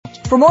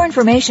For more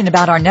information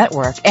about our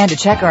network and to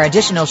check our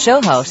additional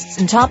show hosts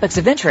and topics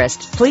of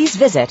interest, please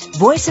visit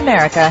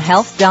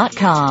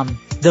voiceamericahealth.com.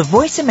 The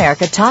Voice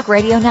America Talk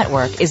Radio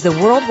Network is the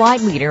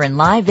worldwide leader in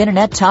live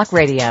Internet talk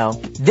radio.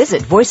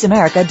 Visit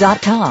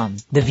voiceamerica.com.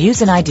 The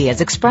views and ideas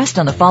expressed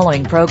on the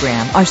following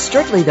program are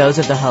strictly those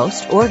of the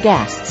host or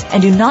guests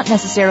and do not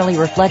necessarily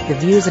reflect the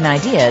views and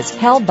ideas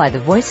held by the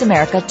Voice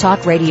America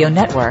Talk Radio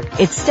Network,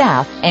 its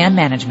staff, and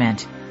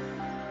management.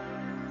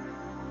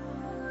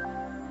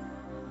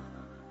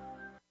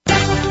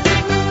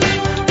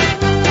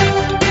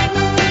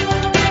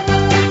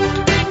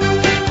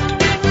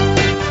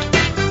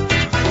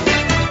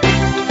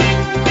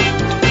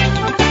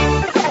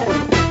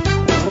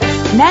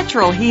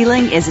 Natural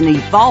healing is an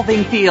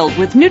evolving field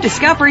with new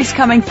discoveries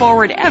coming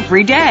forward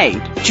every day.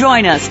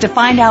 Join us to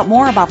find out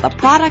more about the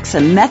products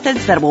and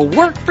methods that will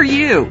work for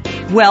you.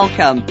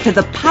 Welcome to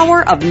The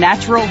Power of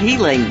Natural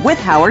Healing with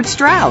Howard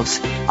Strauss,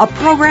 a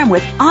program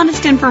with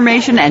honest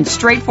information and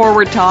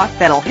straightforward talk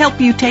that'll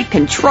help you take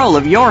control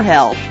of your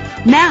health.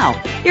 Now,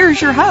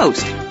 here's your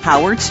host,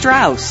 Howard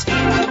Strauss.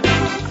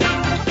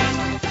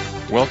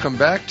 Welcome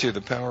back to The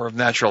Power of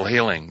Natural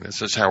Healing.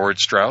 This is Howard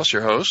Strauss,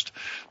 your host,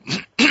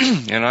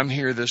 and I'm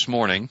here this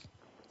morning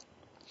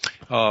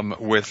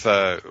with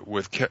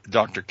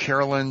Dr.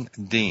 Carolyn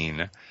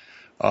Dean.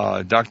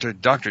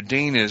 Dr.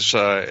 Dean is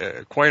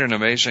quite an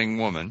amazing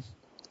woman.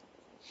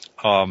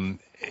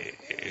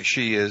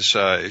 She's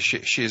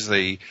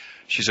a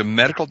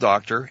medical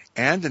doctor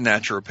and a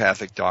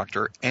naturopathic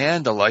doctor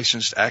and a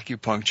licensed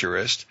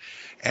acupuncturist,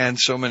 and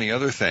so many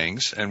other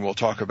things, and we'll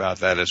talk about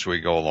that as we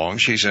go along.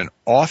 She's an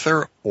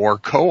author or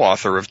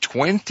co-author of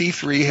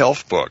 23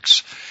 health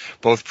books,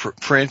 both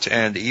print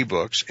and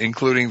ebooks,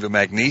 including The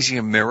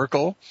Magnesium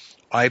Miracle,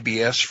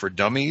 IBS for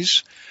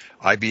Dummies,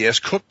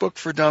 IBS Cookbook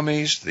for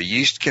Dummies, The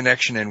Yeast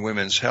Connection in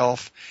Women's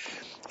Health,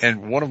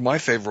 and one of my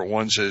favorite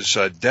ones is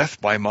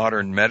Death by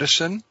Modern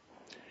Medicine,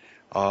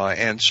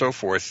 and so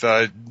forth.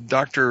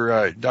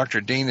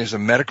 Dr. Dean is a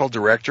medical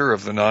director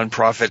of the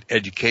nonprofit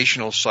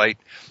educational site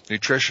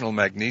Nutritional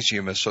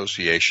Magnesium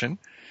Association.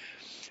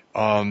 She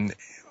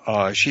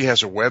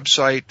has a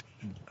website,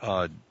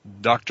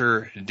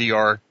 Dr.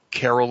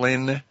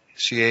 Carolyn,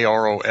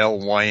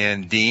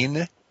 Carolyn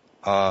Dean,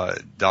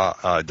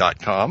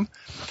 .com.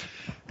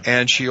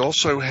 And she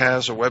also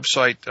has a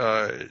website,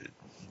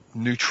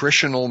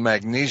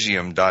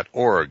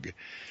 nutritionalmagnesium.org.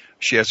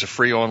 She has a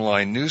free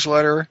online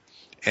newsletter.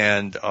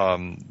 And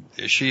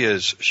she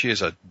is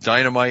a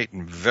dynamite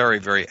and very,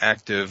 very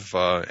active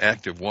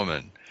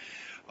woman.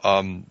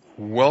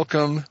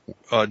 Welcome,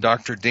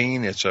 Dr.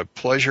 Dean. It's a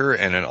pleasure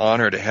and an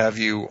honor to have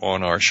you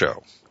on our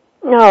show.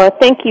 Oh,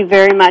 thank you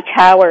very much,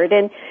 Howard.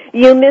 And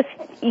you missed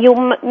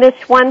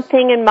one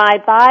thing in my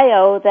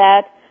bio,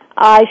 that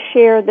I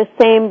share the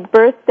same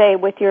birthday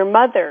with your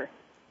mother.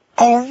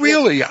 Oh,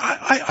 really?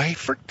 I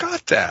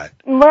forgot that.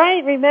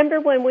 Right.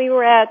 Remember when we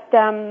were at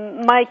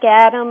Mike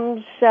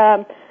Adams'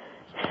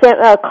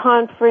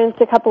 conference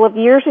a couple of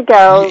years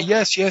ago?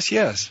 Yes.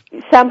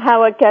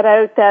 Somehow it got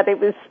out that it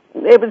was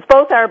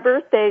both our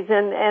birthdays,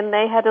 and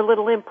they had a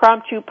little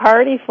impromptu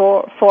party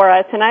for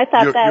us, and I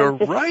thought you're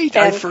was right.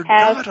 Fantastic.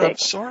 I forgot. I'm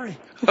sorry.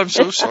 I'm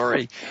so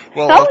sorry.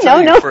 Well, no, I'll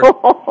tell no.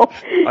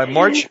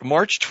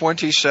 March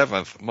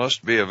 27th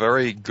must be a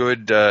very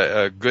good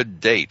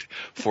date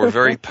for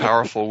very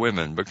powerful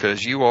women,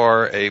 because you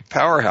are a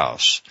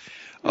powerhouse.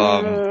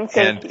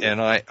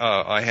 And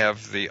I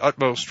have the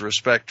utmost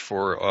respect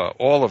for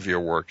all of your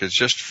work. It's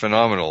just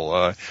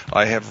phenomenal.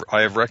 I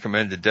have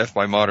recommended Death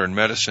by Modern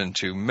Medicine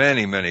to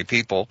many, many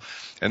people,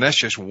 and that's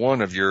just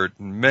one of your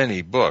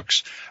many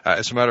books.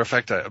 As a matter of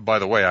fact, by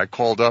the way, I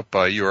called up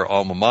your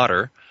alma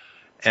mater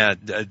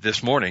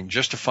this morning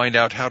just to find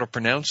out how to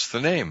pronounce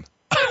the name.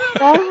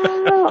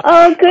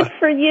 Oh, good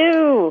for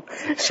you.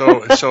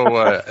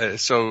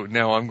 So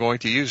now I'm going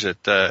to use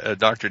it.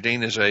 Dr.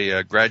 Dean is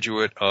a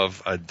graduate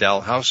of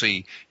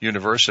Dalhousie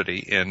University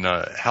in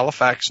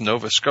Halifax,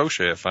 Nova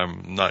Scotia, if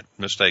I'm not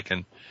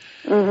mistaken.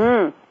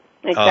 Mm-hmm.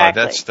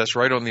 Exactly. That's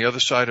right on the other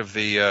side of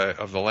the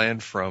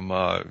land from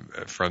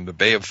the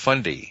Bay of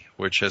Fundy,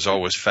 which has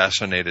always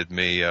fascinated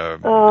me.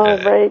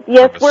 Right.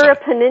 Yes, we're a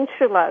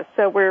peninsula,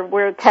 so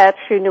we're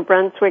attached to New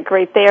Brunswick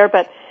right there,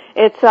 but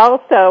it's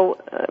also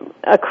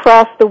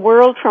across the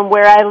world from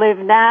where I live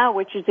now,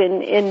 which is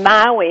in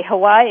Maui,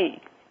 Hawaii.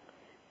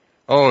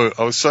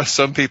 Oh, so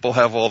some people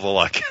have all the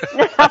luck.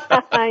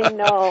 I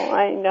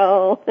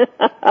know.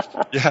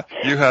 Yeah,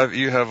 you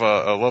have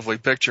a lovely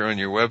picture on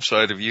your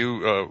website of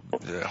you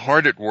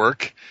hard at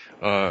work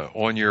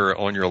on your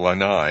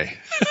lanai.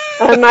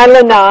 On my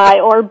lanai,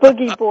 or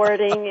boogie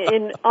boarding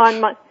in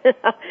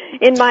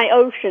my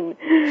ocean.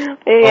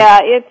 Yeah,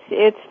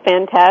 it's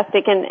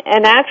fantastic.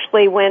 And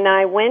actually, when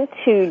I went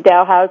to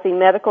Dalhousie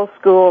Medical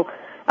School,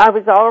 I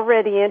was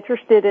already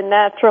interested in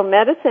natural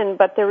medicine,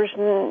 but there was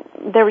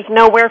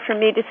nowhere for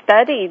me to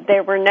study.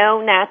 There were no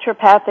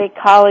naturopathic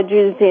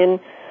colleges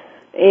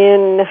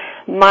in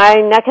my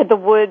neck of the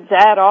woods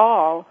at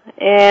all,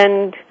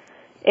 and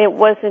it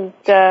wasn't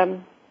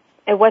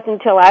it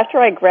wasn't until after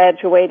I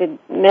graduated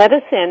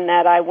medicine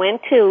that I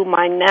went to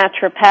my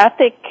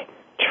naturopathic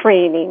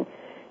training,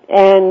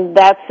 and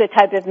that's the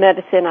type of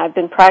medicine I've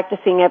been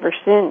practicing ever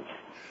since.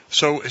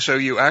 So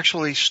you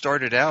actually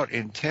started out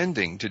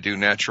intending to do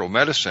natural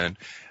medicine,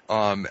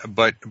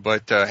 but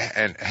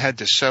and had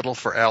to settle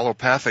for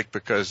allopathic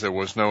because there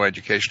was no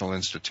educational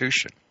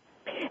institution.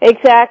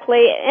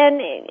 Exactly, and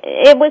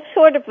it was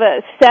sort of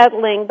a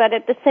settling, but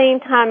at the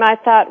same time I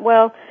thought,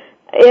 well,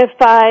 if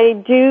I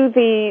do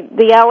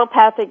the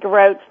allopathic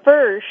route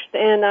first,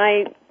 and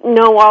I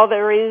know all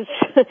there is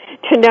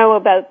to know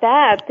about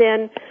that,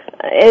 then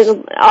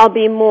I'll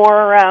be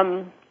more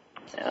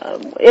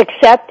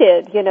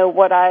accepted. You know,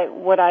 what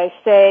I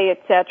say,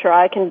 etc.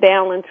 I can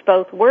balance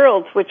both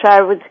worlds, which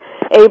I was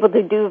able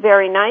to do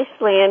very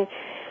nicely.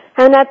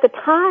 And at the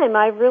time,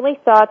 I really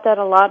thought that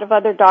a lot of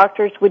other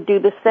doctors would do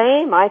the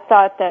same. I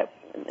thought that,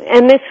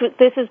 and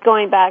this is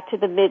going back to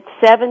the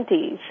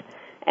mid-'70s.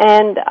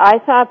 And I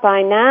thought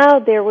by now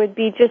there would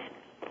be just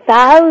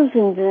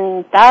thousands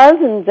and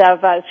thousands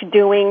of us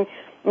doing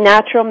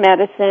natural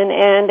medicine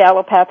and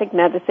allopathic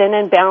medicine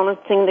and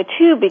balancing the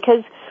two,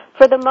 because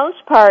for the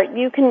most part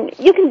you can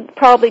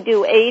probably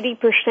do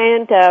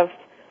 80%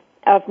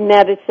 of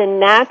medicine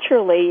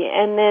naturally,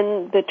 and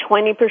then the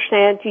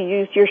 20% you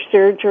use your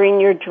surgery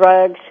and your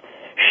drugs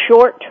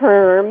short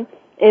term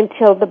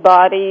until the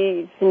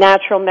body's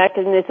natural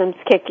mechanisms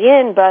kick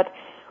in. But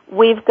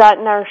we've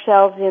gotten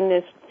ourselves in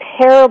this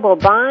terrible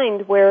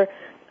bind where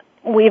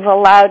we've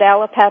allowed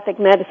allopathic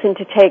medicine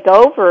to take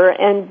over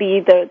and be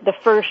the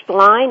first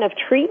line of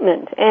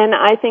treatment. And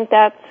I think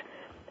that's,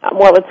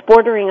 well, it's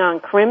bordering on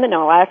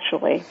criminal,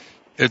 actually.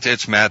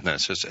 It's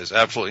madness. It's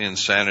absolutely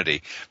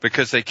insanity,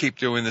 because they keep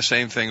doing the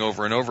same thing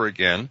over and over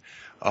again,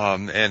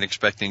 and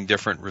expecting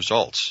different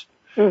results,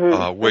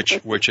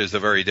 which is the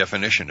very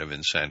definition of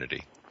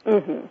insanity.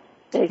 Mm-hmm.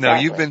 Exactly. Now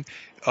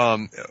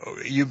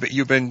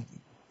you've been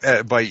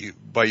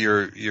by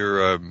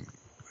your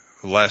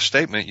last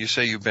statement, you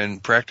say you've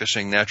been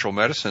practicing natural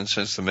medicine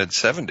since the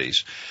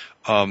mid-'70s.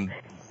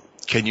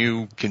 Can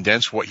you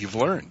condense what you've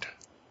learned?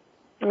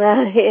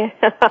 Yeah.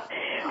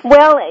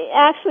 Well,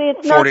 actually,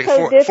 it's not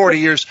so different.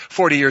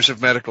 40 years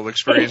of medical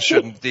experience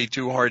shouldn't be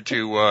too hard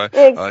to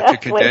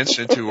condense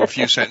into a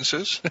few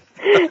sentences.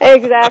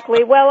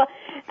 Exactly. Well,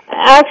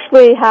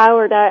 actually,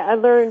 Howard, I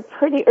learned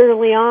pretty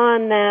early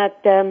on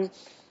that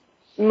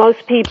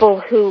most people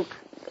who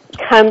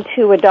come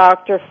to a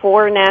doctor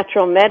for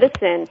natural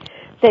medicine,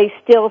 they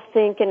still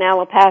think in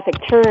allopathic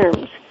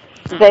terms.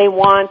 They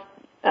want,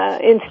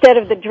 instead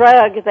of the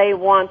drug, they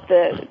want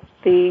the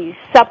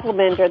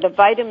supplement or the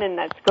vitamin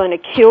that's going to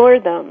cure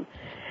them.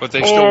 But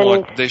they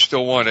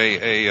still want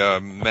a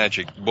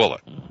magic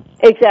bullet.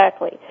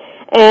 Exactly.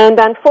 And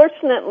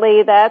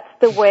unfortunately, that's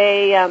the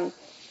way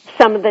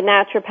some of the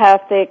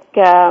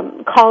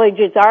naturopathic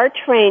colleges are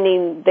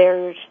training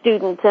their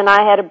students. And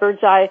I had a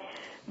bird's eye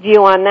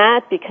view on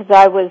that because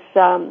I was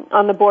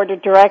on the board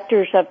of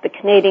directors of the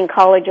Canadian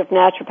College of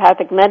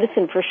Naturopathic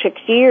Medicine for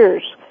 6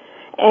 years.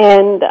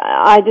 And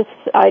I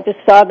just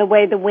saw the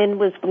way the wind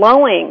was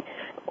blowing.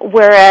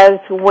 Whereas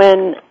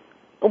when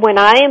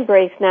I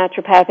embraced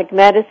naturopathic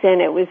medicine,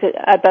 it was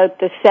about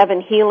the 7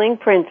 healing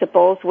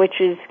principles,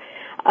 which is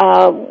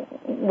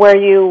where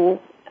you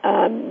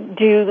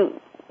do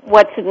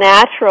what's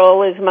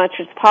natural as much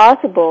as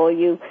possible.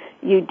 You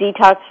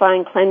detoxify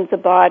and cleanse the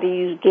body.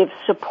 You give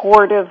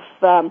supportive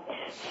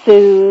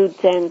foods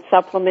and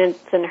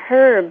supplements and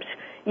herbs.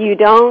 You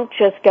don't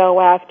just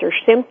go after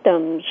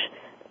symptoms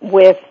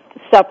with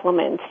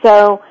supplements.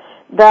 So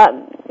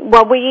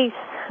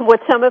what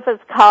some of us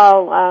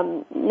call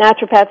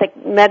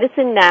naturopathic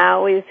medicine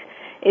now is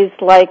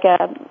like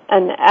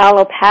an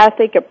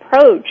allopathic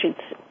approach.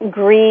 It's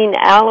green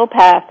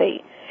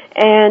allopathy,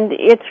 and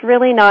it's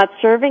really not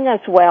serving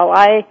us well.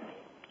 I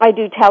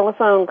do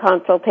telephone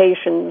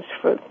consultations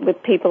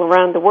with people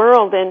around the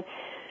world, and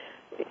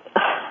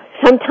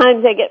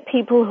sometimes I get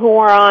people who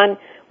are on,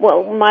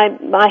 well,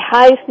 my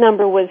highest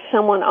number was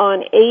someone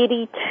on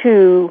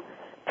 82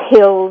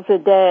 pills a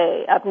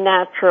day of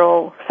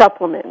natural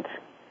supplements.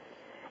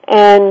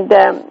 And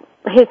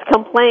his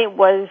complaint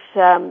was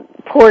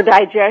poor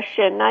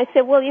digestion. I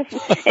said, well,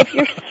 if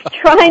you're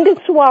trying to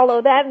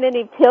swallow that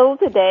many pills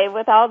a day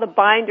with all the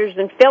binders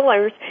and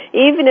fillers,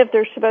 even if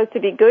they're supposed to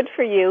be good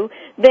for you,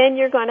 then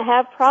you're going to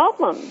have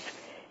problems.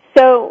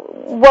 So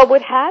what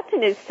would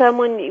happen is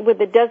someone with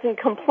a dozen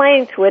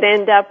complaints would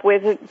end up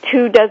with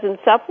 2 dozen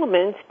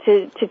supplements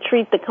to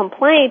treat the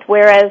complaint,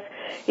 whereas,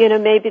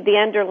 maybe the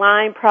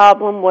underlying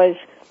problem was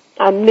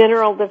a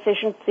mineral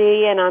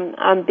deficiency, and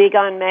I'm big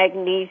on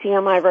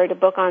magnesium. I wrote a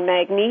book on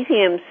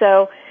magnesium.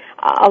 So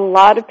a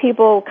lot of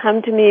people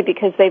come to me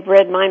because they've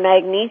read my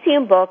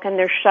magnesium book and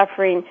they're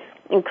suffering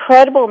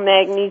incredible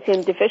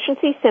magnesium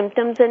deficiency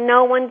symptoms and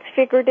no one's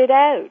figured it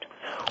out.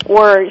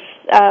 Or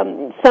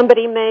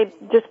somebody may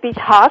just be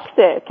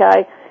toxic.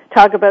 I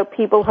talk about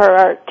people who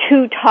are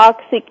too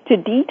toxic to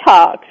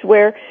detox,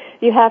 where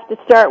you have to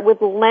start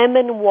with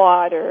lemon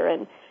water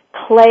and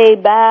clay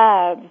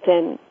baths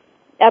and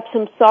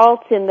Epsom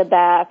salts in the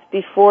bath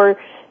before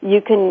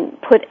you can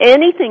put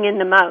anything in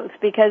the mouth,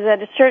 because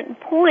at a certain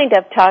point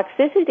of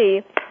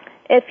toxicity,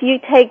 if you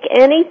take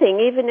anything,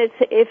 even if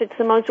it's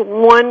the most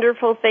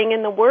wonderful thing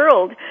in the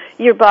world,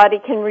 your body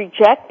can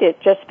reject it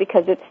just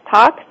because it's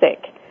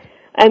toxic.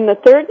 And the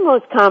third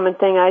most common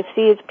thing I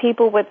see is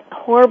people with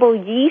horrible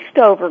yeast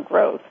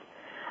overgrowth.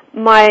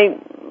 My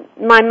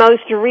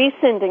most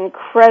recent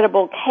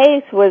incredible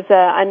case was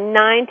a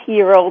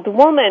 90-year-old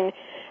woman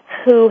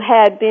who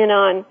had been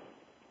on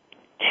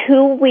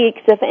 2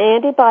 weeks of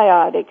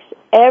antibiotics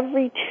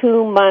every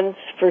 2 months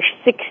for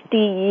 60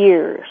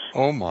 years.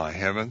 Oh, my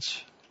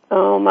heavens.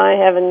 Oh, my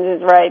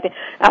heavens is right.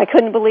 I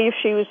couldn't believe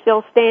she was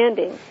still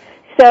standing.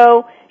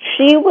 So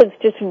she was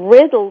just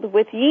riddled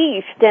with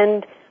yeast,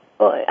 and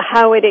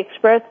how it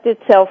expressed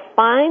itself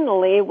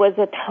finally was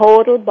a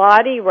total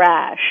body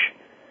rash.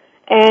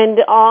 And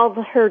all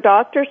her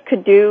doctors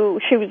could do,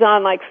 she was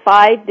on like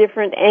 5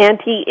 different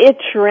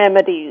anti-itch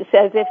remedies,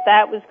 as if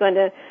that was going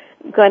to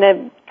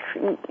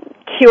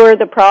cure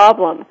the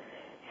problem.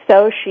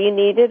 So she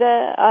needed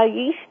a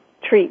yeast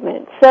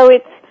treatment. So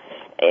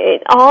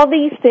all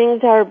these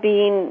things are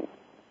being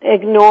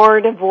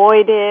ignored,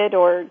 avoided,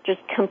 or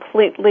just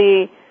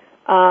completely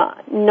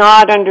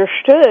not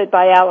understood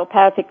by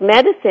allopathic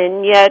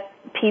medicine, yet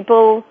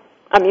people,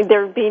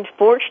 they're being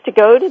forced to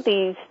go to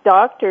these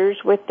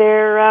doctors with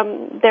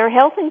their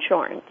health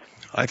insurance.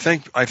 I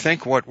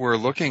think what we're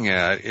looking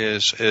at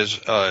is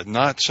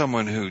not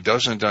someone who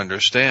doesn't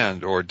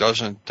understand or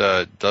doesn't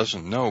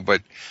know,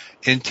 but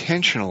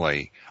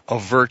intentionally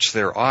averts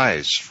their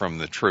eyes from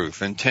the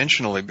truth,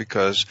 intentionally,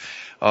 because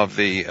of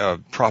the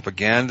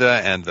propaganda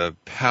and the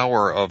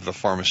power of the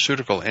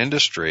pharmaceutical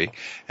industry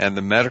and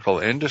the medical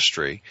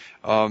industry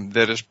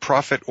that is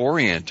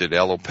profit-oriented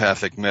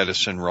allopathic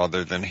medicine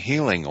rather than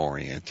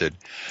healing-oriented.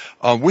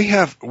 We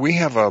have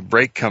a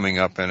break coming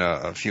up in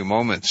a few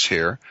moments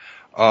here.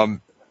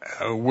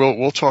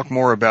 We'll talk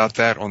more about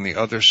that on the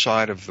other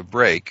side of the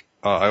break.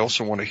 I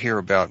also want to hear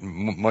about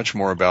much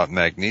more about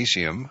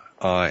magnesium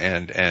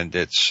and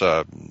its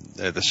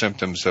the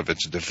symptoms of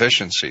its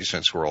deficiency,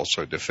 since we're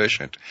also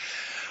deficient.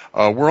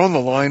 We're on the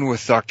line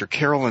with Dr.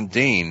 Carolyn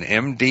Dean,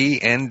 MD,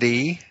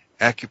 ND,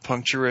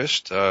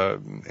 acupuncturist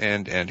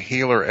and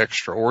healer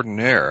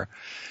extraordinaire,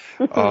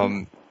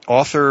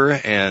 author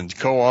and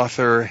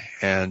co-author,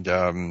 and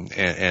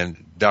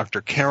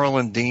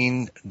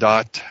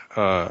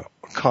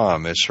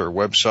drcarolyndean.com is her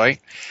website.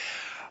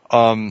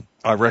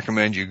 I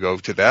recommend you go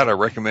to that. I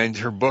recommend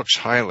her books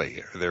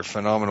highly. They're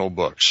phenomenal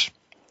books.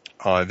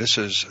 This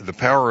is The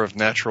Power of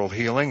Natural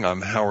Healing.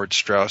 I'm Howard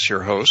Strauss,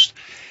 your host,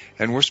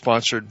 and we're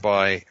sponsored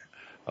by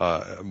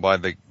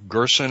the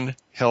Gerson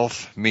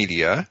Health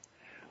Media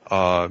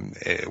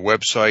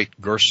website,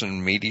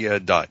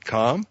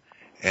 gersonmedia.com,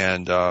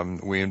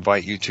 and we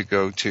invite you to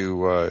go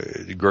to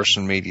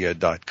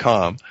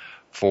gersonmedia.com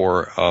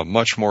for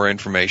much more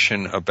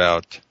information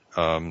about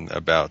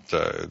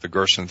the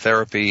Gerson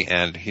therapy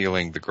and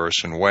healing the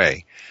Gerson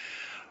way.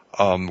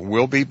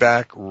 We'll be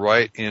back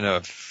right in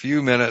a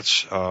few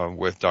minutes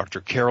with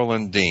Dr.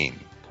 Carolyn Dean.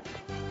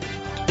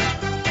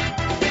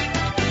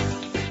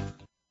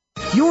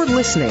 You're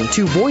listening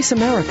to Voice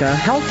America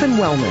Health and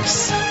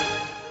Wellness.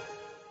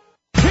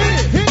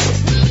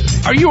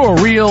 Are you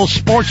a real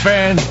sports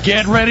fan?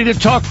 Get ready to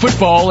talk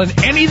football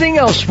and anything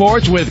else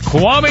sports with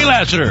Kwame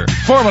Lassiter,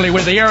 formerly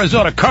with the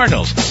Arizona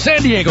Cardinals,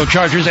 San Diego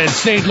Chargers, and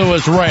St.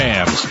 Louis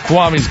Rams.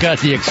 Kwame's got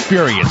the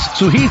experience,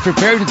 so he's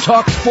prepared to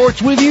talk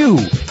sports with you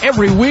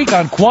every week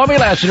on Kwame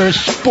Lassiter's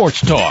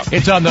Sports Talk.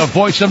 It's on the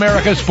Voice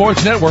America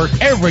Sports Network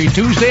every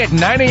Tuesday at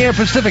 9 a.m.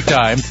 Pacific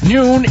Time,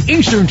 noon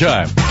Eastern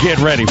Time. Get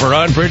ready for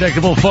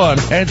unpredictable fun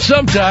and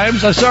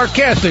sometimes a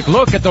sarcastic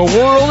look at the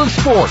world of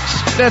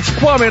sports. That's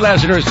Kwame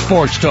Lassiter's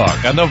Sports Talk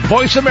on the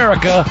Voice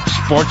America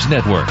Sports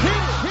Network.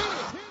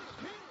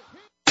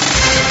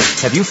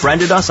 Have you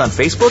friended us on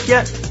Facebook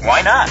yet?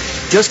 Why not?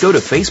 Just go to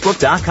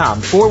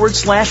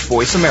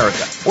facebook.com/Voice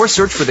America or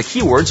search for the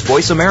keywords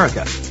Voice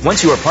America.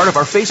 Once you are part of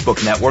our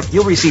Facebook network,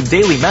 you'll receive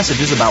daily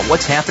messages about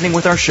what's happening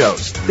with our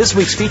shows, this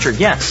week's featured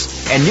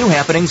guests, and new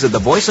happenings of the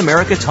Voice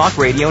America Talk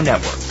Radio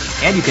Network.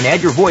 And you can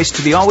add your voice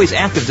to the always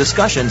active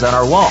discussions on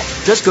our wall.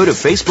 Just go to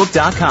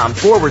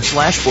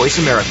facebook.com/Voice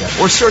America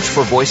or search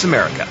for Voice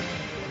America.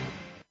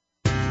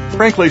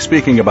 Frankly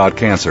Speaking About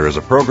Cancer is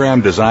a program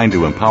designed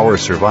to empower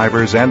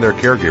survivors and their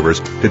caregivers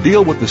to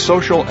deal with the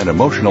social and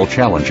emotional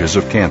challenges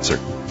of cancer.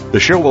 The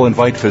show will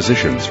invite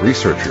physicians,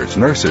 researchers,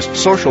 nurses,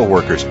 social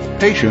workers,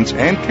 patients,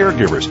 and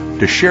caregivers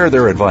to share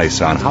their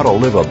advice on how to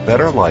live a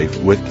better life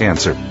with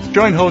cancer.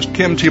 Join host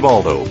Kim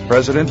Tibaldo,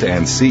 President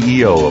and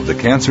CEO of the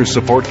Cancer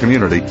Support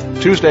Community,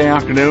 Tuesday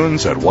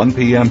afternoons at 1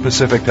 p.m.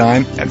 Pacific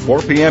Time and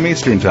 4 p.m.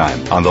 Eastern Time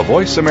on the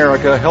Voice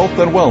America Health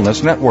and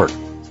Wellness Network.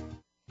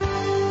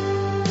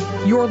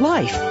 Your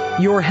life,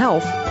 your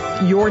health,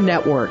 your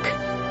network.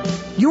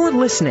 You're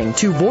listening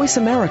to Voice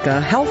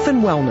America Health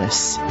and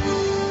Wellness.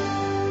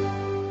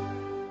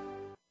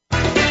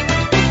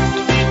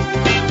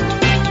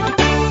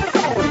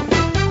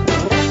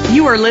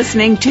 You are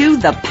listening to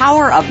The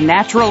Power of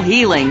Natural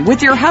Healing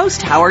with your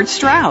host, Howard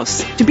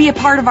Strauss. To be a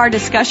part of our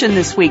discussion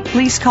this week,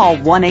 please call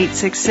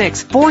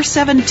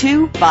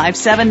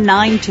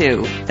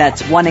 1-866-472-5792.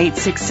 That's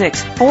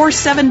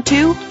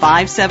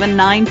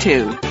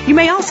 1-866-472-5792. You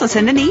may also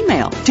send an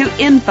email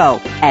to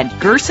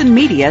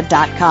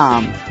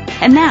info@gersonmedia.com.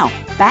 And now,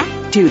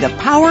 back to The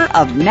Power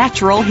of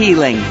Natural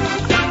Healing.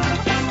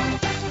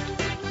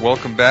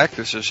 Welcome back.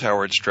 This is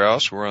Howard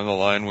Strauss. We're on the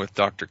line with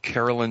Dr.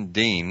 Carolyn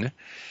Dean,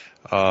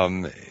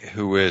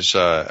 who is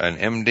an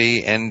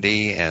MD,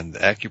 ND, and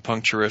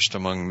acupuncturist,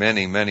 among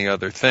many, many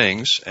other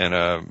things, and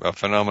a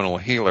phenomenal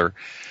healer.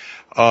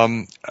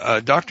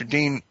 Dr.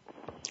 Dean,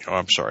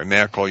 I'm sorry,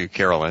 may I call you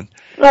Carolyn?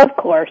 Of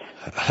course.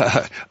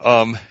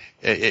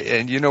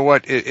 And you know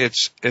what?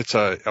 It's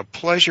a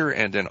pleasure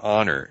and an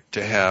honor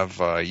to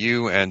have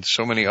you and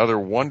so many other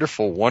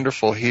wonderful,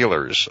 wonderful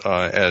healers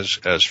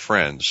as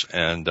friends.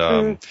 And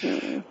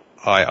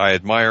I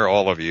admire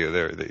all of you.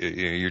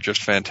 You're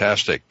just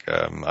fantastic.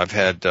 I've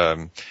had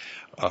Dr.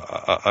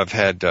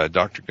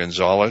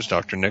 Gonzalez,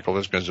 Dr.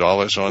 Nicholas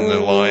Gonzalez on the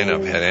line.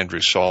 I've had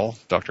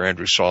Dr.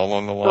 Andrew Saul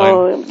on the line.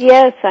 Oh,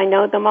 yes, I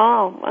know them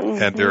all.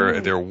 And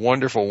they're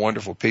wonderful,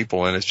 wonderful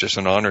people, and it's just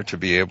an honor to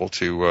be able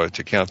to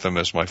count them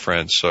as my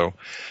friends. So,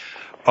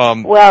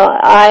 well,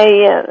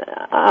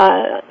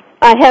 I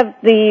have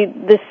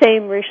the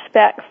same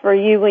respect for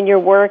you and your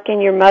work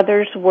and your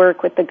mother's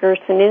work with the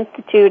Gerson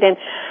Institute, and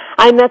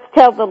I must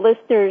tell the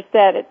listeners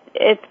that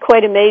it's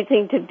quite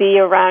amazing to be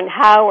around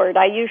Howard.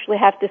 I usually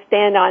have to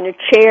stand on a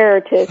chair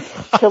to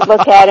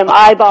look at him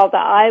eyeball to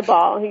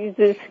eyeball. He's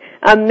this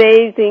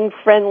amazing,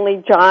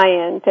 friendly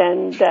giant,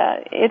 and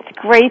it's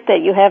great that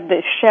you have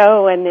this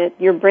show and that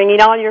you're bringing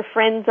all your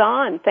friends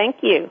on.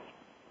 Thank you.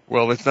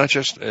 Well, it's not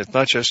just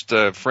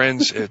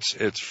friends.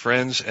 It's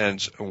friends and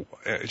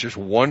just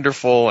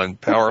wonderful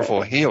and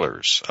powerful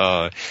healers,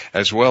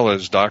 as well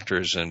as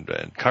doctors and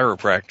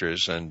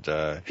chiropractors and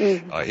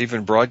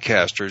even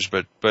broadcasters,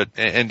 but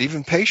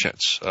even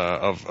patients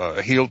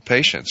of healed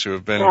patients who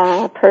have been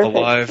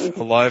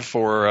alive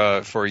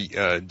for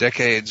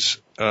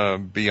decades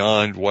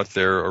beyond what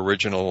their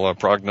original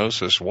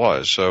prognosis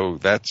was. So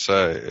that's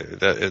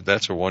a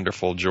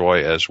wonderful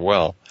joy as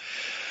well.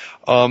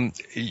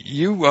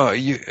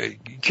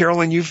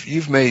 Carolyn,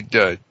 you've made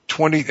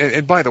 20.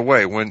 And by the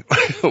way, when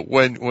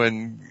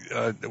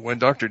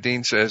Dr.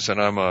 Dean says,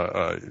 and I'm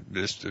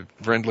this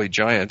friendly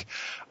giant,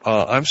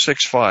 I'm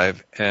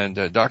 6'5",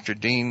 and Dr.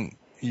 Dean,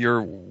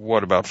 you're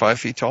what, about 5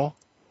 feet tall?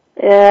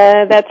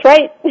 That's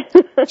right.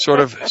 sort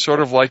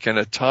of like an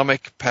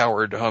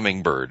atomic-powered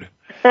hummingbird.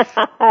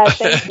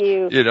 Thank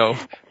you. You know,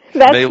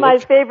 that's my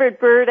favorite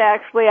bird.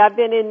 Actually,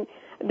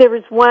 there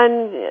was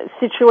one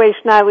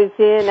situation I was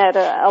in at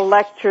a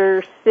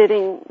lecture,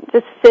 sitting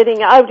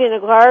out in a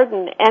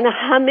garden, and a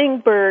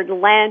hummingbird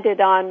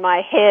landed on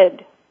my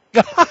head.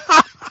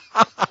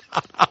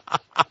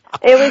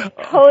 It was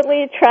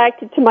totally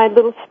attracted to my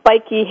little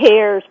spiky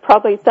hairs,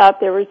 probably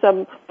thought there was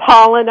some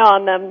pollen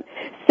on them.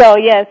 So,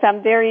 yes,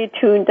 I'm very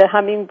attuned to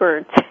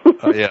hummingbirds.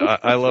 Yeah,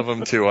 I love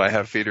them, too. I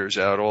have feeders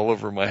out all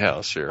over my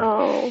house here.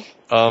 Oh.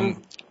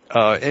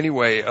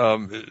 Anyway,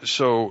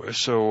 so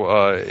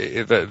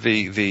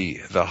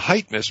the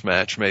height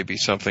mismatch may be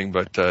something,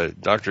 but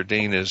Dr.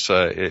 Dean is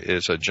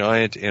a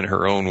giant in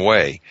her own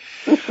way.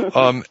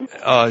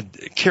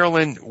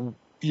 Carolyn,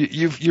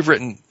 you've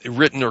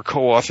written or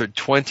co-authored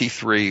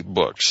 23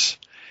 books.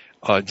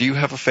 Do you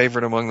have a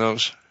favorite among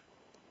those?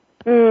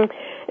 Well,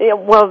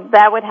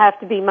 that would have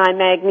to be my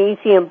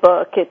magnesium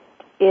book.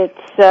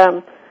 It's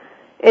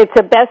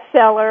a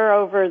bestseller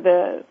over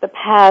the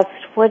past,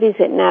 what is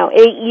it now,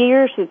 8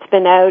 years it's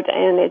been out,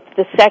 and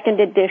the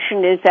second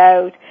edition is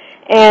out.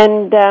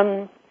 And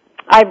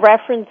I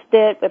referenced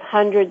it with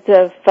hundreds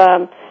of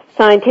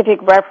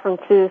scientific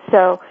references,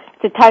 so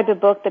it's the type of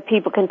book that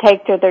people can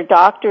take to their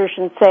doctors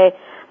and say,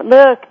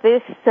 look,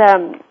 this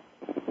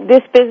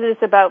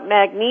business about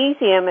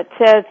magnesium, it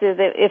says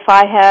that if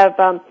I have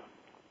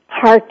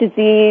heart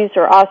disease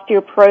or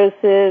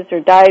osteoporosis or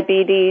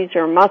diabetes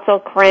or muscle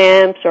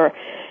cramps or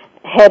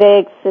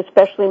headaches,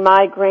 especially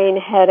migraine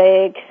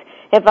headaches,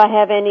 if I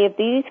have any of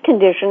these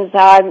conditions,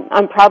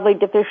 I'm probably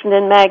deficient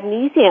in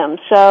magnesium.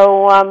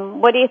 So,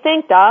 what do you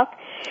think, Doc?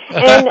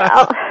 And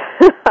a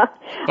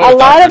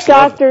lot of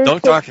doctors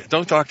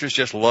don't doctors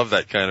just love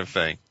that kind of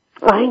thing?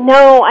 I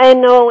know.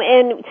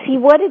 And see,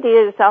 what it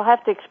is, I'll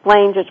have to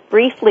explain just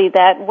briefly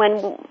that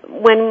when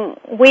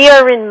we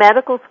are in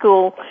medical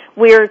school,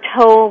 we are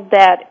told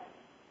that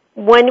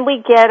when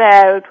we get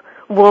out,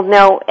 we'll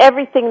know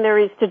everything there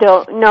is to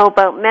know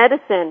about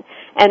medicine.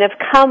 And if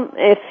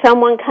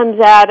someone comes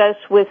at us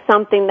with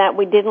something that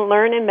we didn't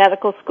learn in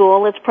medical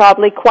school, it's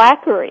probably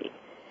quackery.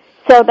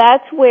 So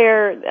that's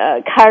where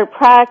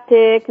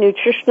chiropractic,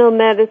 nutritional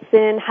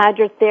medicine,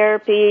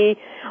 hydrotherapy,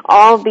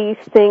 all these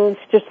things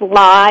just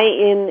lie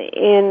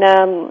in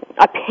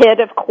a pit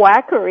of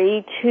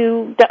quackery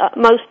to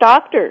most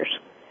doctors.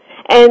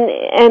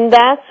 And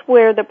that's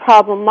where the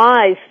problem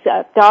lies.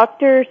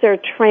 Doctors are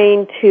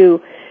trained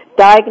to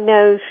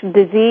diagnose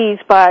disease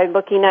by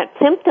looking at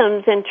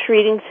symptoms and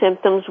treating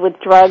symptoms with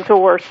drugs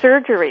or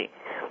surgery.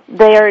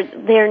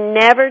 They're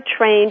never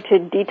trained to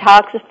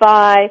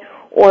detoxify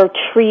or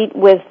treat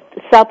with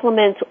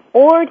supplements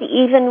or to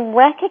even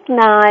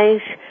recognize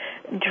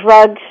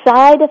drug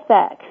side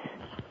effects.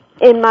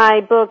 In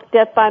my book,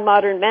 Death by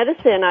Modern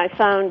Medicine, I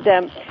found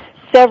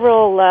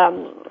several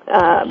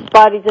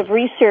bodies of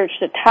research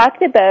that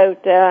talked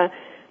about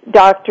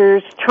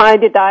doctors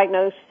trying to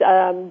diagnose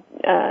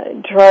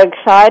drug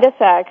side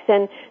effects,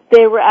 and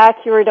they were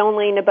accurate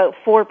only in about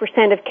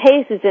 4% of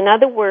cases. In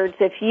other words,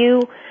 if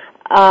you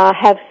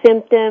have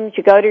symptoms,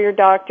 you go to your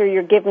doctor,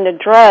 you're given a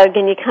drug,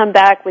 and you come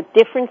back with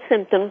different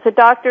symptoms, the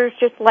doctor is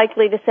just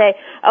likely to say,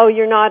 oh,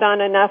 you're not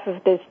on enough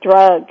of this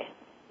drug,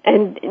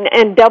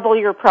 and double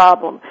your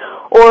problem.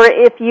 Or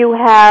if you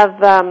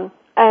have,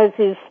 as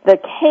is the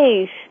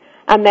case,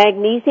 a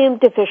magnesium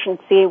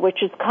deficiency,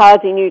 which is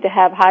causing you to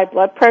have high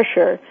blood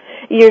pressure,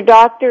 your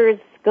doctor is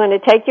going to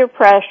take your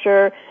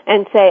pressure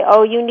and say,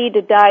 oh, you need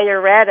a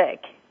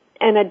diuretic.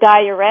 And a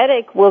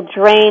diuretic will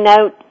drain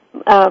out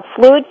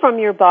fluid from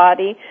your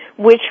body,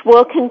 which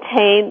will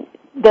contain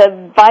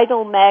the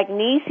vital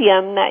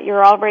magnesium that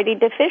you're already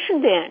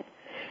deficient in.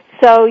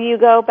 So you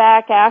go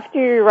back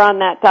after you're on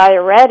that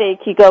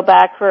diuretic, you go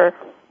back for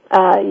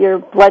your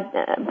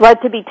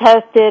blood to be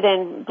tested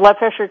and blood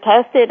pressure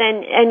tested,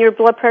 and your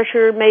blood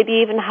pressure may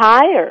be even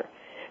higher.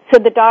 So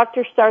the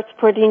doctor starts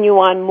putting you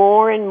on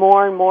more and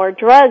more and more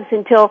drugs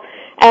until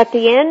at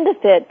the end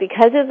of it,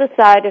 because of the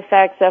side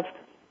effects of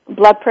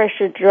blood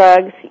pressure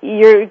drugs,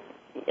 you're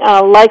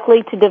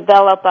likely to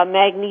develop a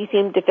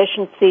magnesium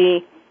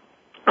deficiency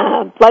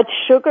blood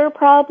sugar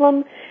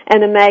problem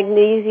and a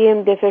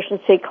magnesium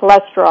deficiency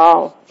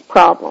cholesterol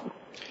problem.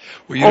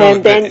 Well, you know,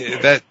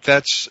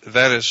 that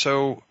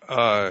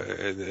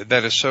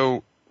is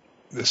so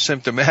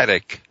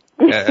symptomatic,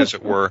 as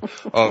it were,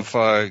 of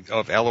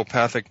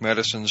allopathic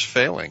medicine's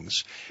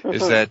failings.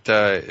 Is that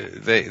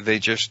they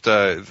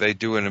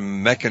do it in a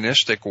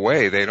mechanistic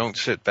way. They don't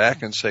sit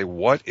back and say,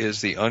 what is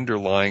the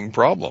underlying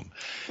problem?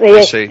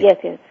 Yes.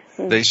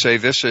 They say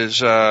this is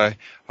here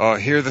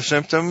are the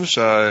symptoms,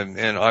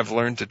 and I've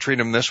learned to treat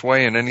them this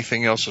way, and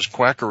anything else is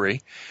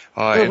quackery,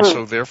 and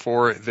so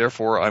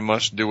therefore I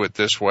must do it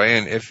this way.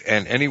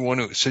 And anyone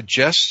who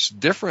suggests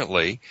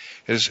differently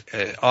is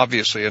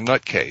obviously a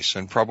nutcase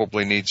and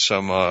probably needs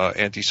some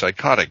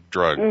antipsychotic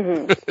drug.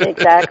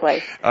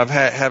 Exactly.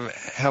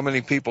 How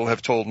many people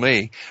have told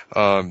me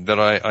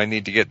that I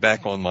need to get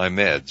back on my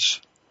meds?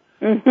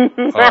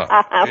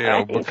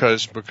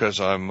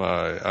 Because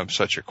I'm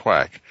such a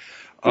quack.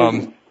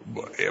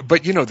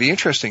 But you know, the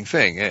interesting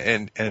thing,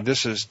 and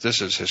this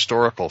is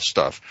historical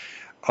stuff.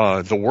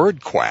 The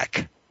word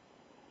quack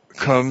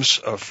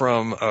comes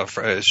from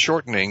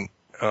shortening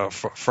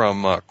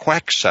from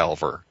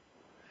quacksalver,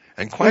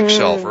 and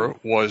quacksalver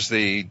was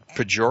the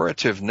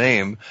pejorative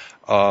name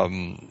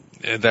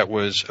that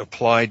was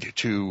applied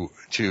to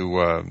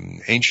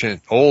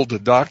ancient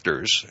old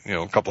doctors, you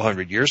know, a couple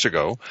hundred years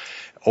ago,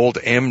 old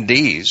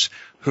MDs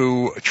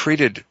who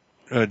treated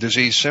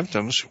disease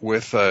symptoms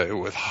with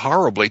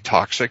horribly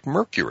toxic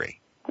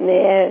mercury,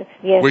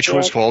 which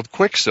was called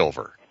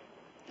quicksilver.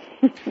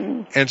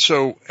 and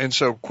so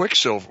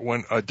quicksilver,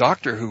 when a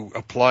doctor who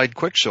applied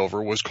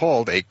quicksilver was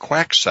called a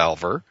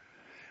quacksalver,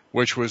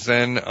 which was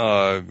then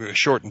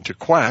shortened to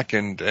quack,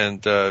 and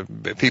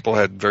people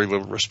had very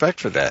little respect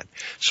for that.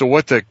 So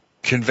what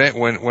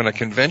when a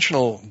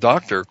conventional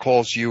doctor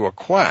calls you a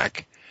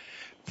quack,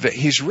 that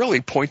he's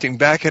really pointing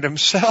back at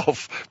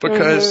himself,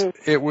 because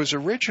it was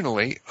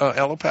originally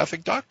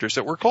allopathic doctors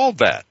that were called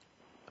that.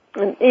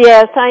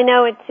 Yes, I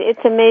know.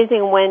 It's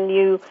amazing when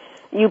you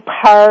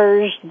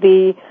parse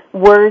the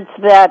words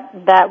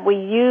that we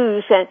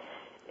use. And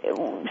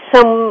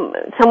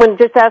someone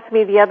just asked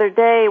me the other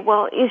day,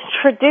 well,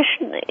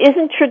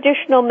 isn't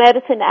traditional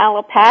medicine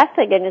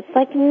allopathic? And it's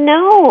like,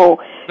 no.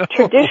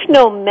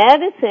 Traditional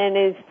medicine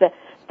is the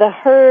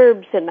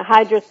herbs and the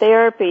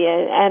hydrotherapy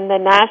and the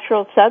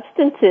natural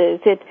substances.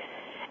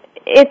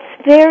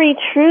 It's very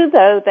true,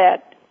 though,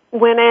 that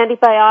when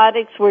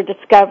antibiotics were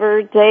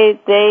discovered,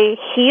 they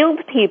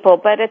healed people,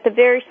 but at the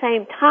very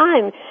same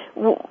time,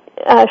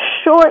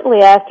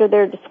 shortly after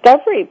their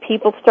discovery,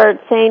 people started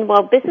saying,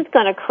 well, this is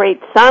going to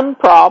create some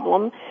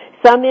problem,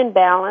 some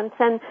imbalance,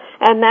 and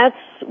that's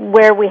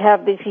where we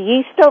have this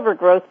yeast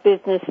overgrowth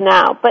business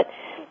now. But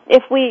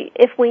if we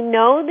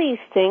know these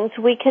things,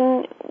 we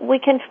can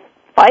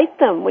fight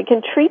them. We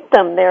can treat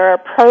them. There are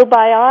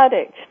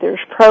probiotics. There's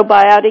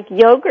probiotic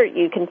yogurt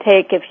you can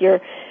take if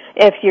you're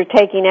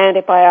taking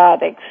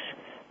antibiotics.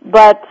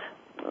 But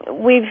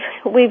we've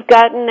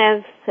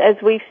gotten, as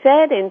we've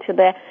said, into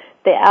the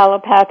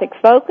allopathic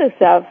focus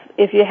of,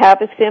 if you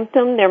have a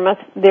symptom,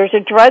 there's a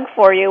drug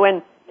for you.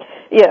 And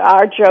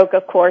our joke,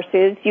 of course,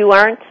 is you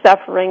aren't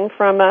suffering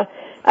from a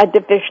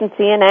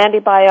deficiency in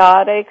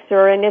antibiotics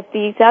or any of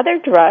these other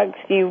drugs.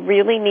 You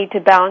really need to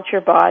balance your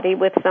body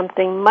with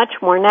something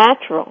much more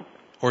natural.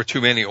 Or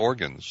too many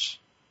organs.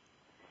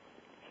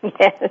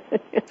 Yes.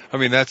 I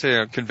mean, that's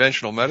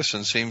conventional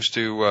medicine seems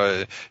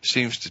to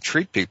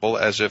treat people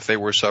as if they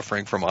were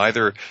suffering from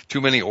either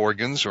too many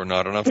organs or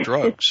not enough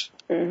drugs.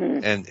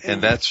 And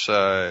that's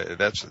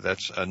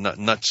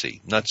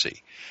nutsy.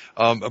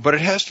 But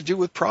it has to do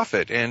with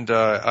profit. And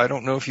I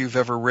don't know if you've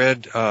ever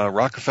read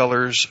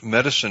Rockefeller's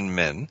Medicine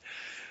Men.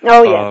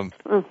 Oh, yes.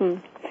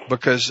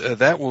 Because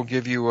that will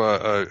give you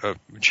a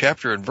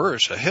chapter and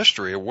verse, a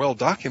history, a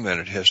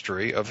well-documented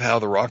history of how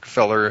the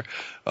Rockefeller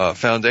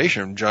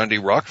Foundation, John D.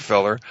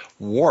 Rockefeller,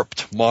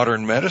 warped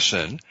modern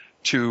medicine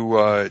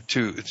so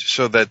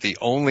that the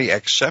only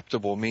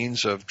acceptable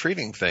means of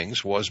treating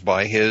things was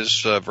by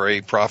his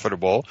very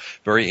profitable,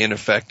 very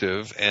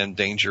ineffective, and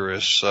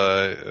dangerous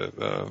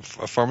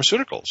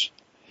pharmaceuticals.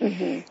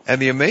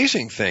 And the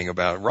amazing thing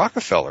about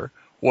Rockefeller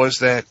was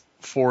that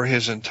for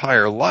his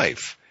entire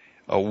life,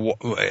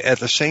 at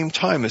the same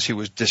time as he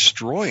was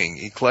destroying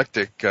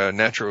eclectic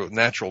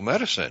natural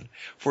medicine,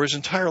 for his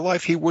entire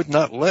life he would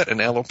not let an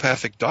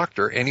allopathic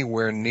doctor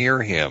anywhere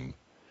near him.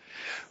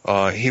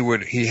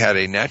 He had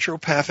a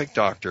naturopathic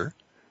doctor,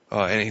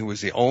 and he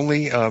was the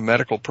only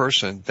medical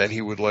person that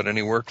he would let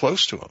anywhere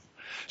close to him.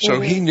 So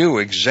he knew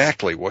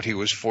exactly what he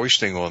was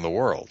foisting on the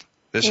world.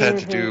 This had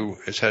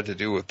to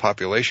do with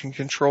population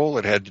control.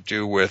 It had to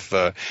do with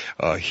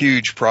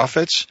huge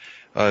profits.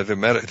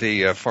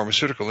 The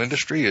pharmaceutical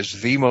industry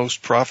is the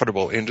most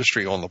profitable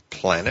industry on the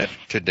planet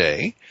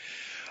today,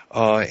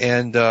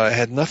 and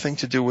had nothing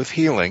to do with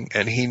healing,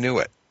 and he knew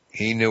it.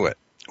 He knew it.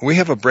 We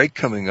have a break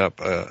coming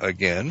up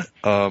again.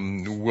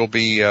 We'll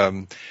be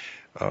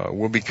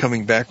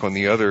coming back on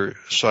the other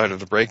side of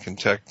the break and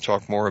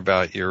talk more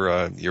about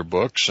your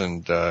books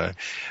and your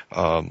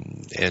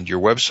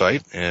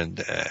website and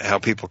how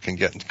people can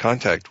get in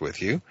contact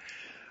with you.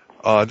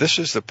 This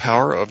is The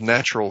Power of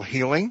Natural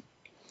Healing.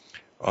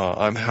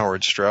 I'm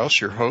Howard Strauss,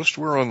 your host.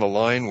 We're on the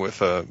line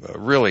with a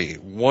really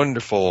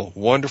wonderful,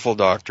 wonderful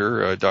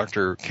doctor,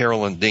 Dr.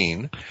 Carolyn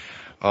Dean,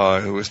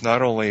 who is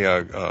not only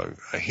a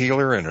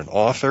healer and an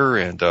author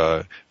and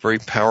a very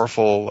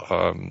powerful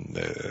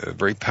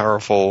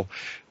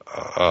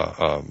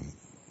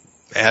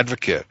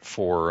advocate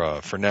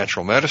for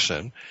natural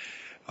medicine,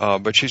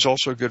 but she's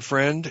also a good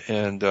friend,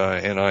 and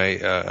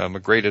I'm a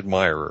great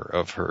admirer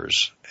of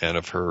hers and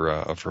of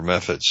her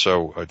methods.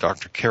 So,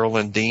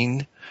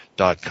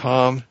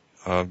 drcarolyndean.com.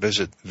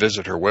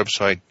 Visit her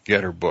website,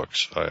 get her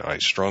books. I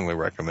strongly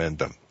recommend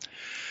them.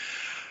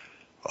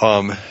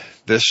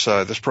 This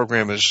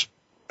program is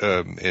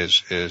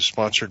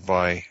sponsored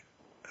by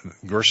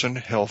Gerson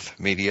Health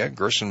Media,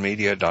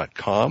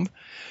 gersonmedia.com.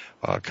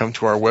 Come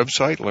to our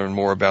website, learn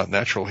more about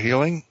natural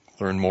healing,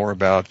 learn more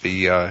about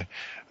the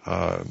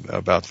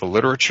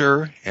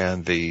literature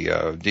and the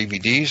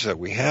DVDs that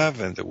we have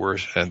and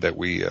that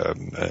we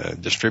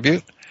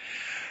distribute.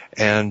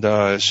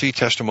 And see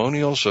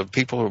testimonials of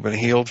people who have been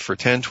healed for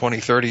 10, 20,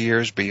 30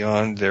 years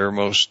beyond their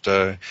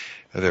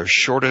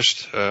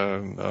shortest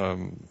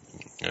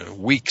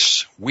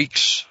weeks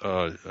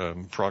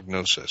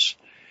prognosis.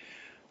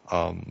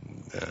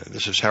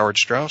 This is Howard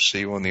Strauss.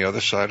 See you on the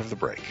other side of the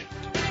break.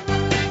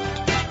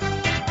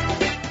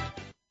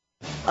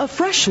 A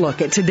fresh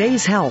look at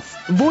today's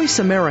health. Voice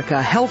America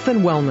Health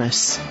and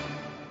Wellness.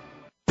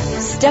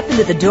 Step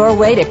into the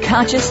doorway to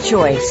conscious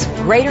choice,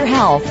 greater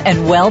health,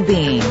 and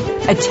well-being.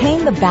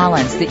 Attain the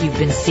balance that you've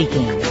been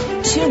seeking.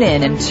 Tune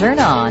in and turn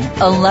on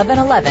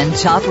 1111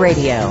 Talk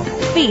Radio.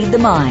 Feed the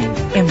mind.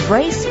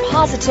 Embrace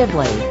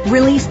positively.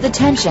 Release the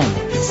tension.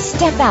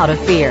 Step out of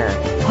fear.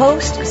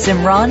 Host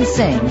Simran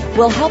Singh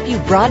will help you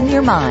broaden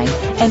your mind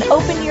and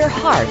open your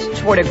heart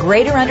toward a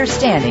greater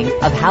understanding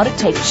of how to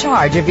take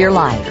charge of your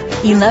life.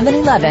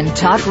 1111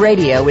 Talk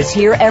Radio is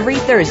here every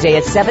Thursday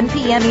at 7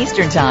 p.m.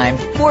 Eastern Time,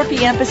 4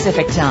 p.m.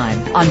 Pacific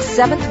Time on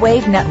 7th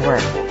Wave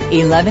Network.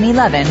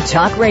 1111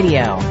 Talk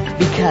Radio,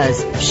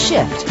 because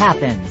shift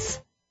happens.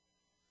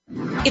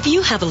 If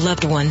you have a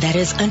loved one that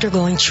is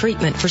undergoing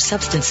treatment for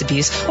substance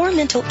abuse or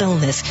mental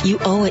illness, you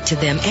owe it to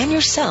them and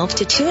yourself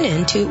to tune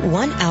in to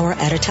 1 Hour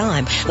at a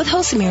Time with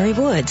host Mary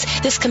Woods.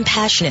 This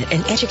compassionate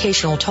and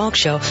educational talk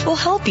show will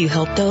help you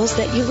help those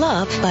that you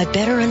love by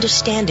better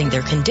understanding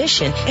their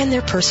condition and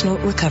their personal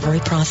recovery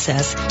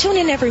process. Tune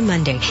in every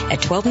Monday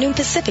at 12 noon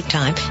Pacific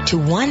Time to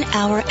 1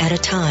 Hour at a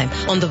Time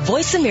on the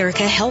Voice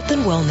America Health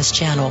and Wellness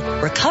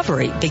Channel.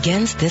 Recovery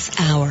begins this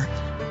hour.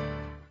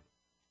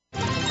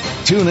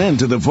 Tune in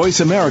to the Voice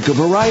America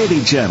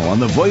Variety channel on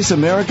the Voice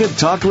America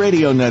Talk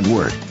Radio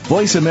Network.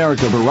 Voice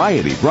America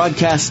Variety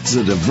broadcasts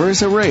a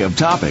diverse array of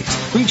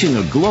topics, reaching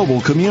a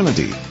global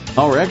community.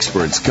 Our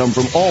experts come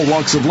from all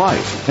walks of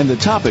life, and the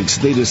topics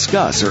they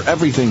discuss are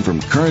everything from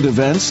current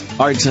events,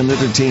 arts and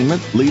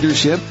entertainment,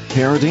 leadership,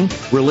 parenting,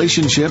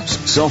 relationships,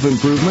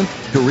 self-improvement,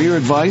 career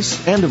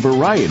advice, and a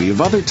variety of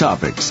other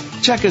topics.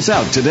 Check us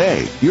out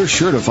today. You're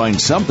sure to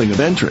find something of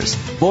interest.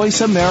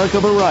 Voice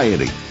America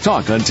Variety.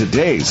 Talk on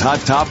today's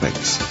hot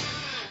topics.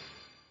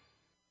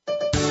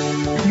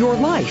 Your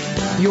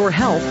life, your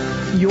health,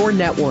 your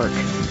network.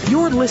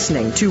 You're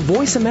listening to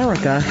Voice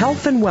America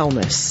Health and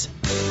Wellness.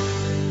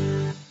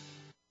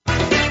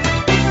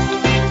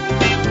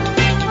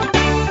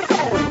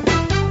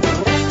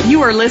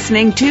 You are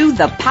listening to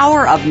The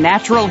Power of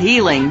Natural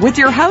Healing with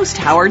your host,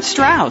 Howard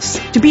Strauss.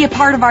 To be a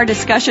part of our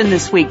discussion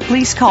this week,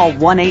 please call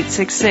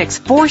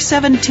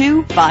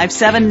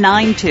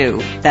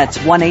 1-866-472-5792. That's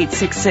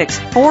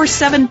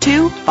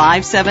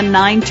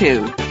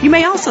 1-866-472-5792. You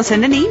may also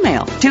send an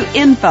email to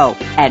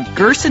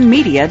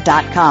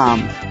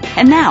info@gersonmedia.com.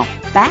 And now,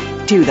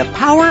 back to The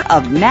Power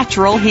of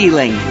Natural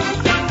Healing.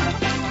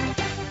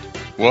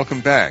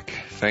 Welcome back.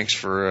 Thanks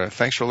for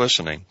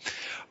listening.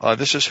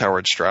 This is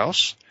Howard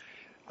Strauss.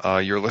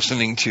 You're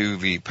listening to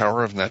The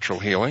Power of Natural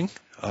Healing,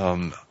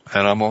 and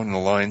I'm on the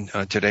line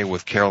today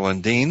with Carolyn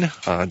Dean,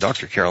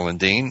 Dr. Carolyn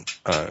Dean,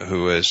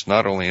 who is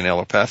not only an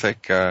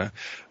allopathic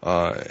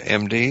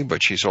MD,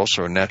 but she's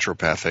also a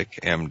naturopathic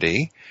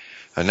MD,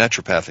 a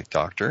naturopathic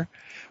doctor.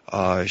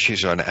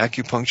 She's an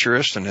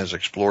acupuncturist and has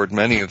explored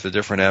many of the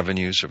different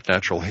avenues of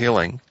natural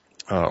healing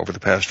over the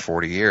past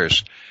 40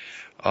 years.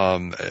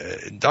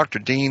 Dr.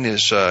 Dean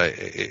has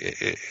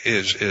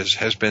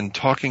been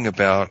talking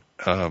about.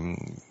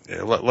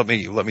 Let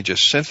me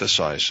just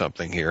synthesize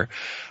something here.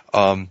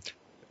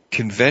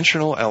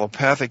 Conventional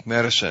allopathic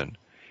medicine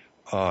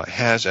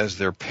has as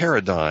their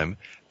paradigm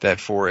that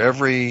for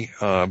every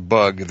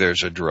bug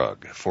there's a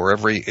drug, for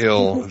every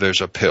ill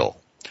there's a pill.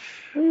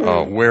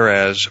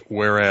 Whereas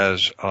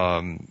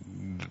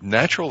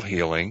natural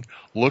healing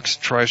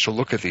tries to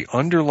look at the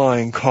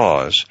underlying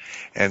cause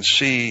and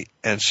see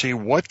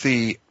what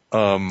the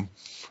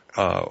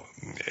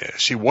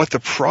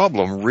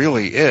problem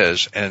really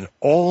is. And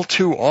all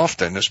too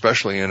often,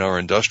 especially in our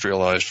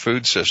industrialized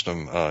food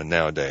system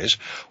nowadays,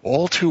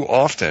 all too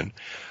often,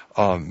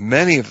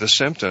 many of the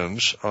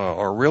symptoms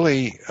are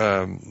really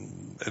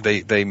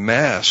they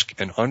mask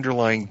an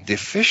underlying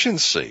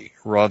deficiency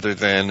rather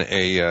than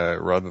an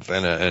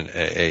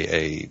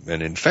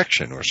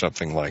infection or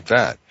something like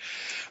that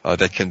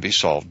that can be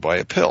solved by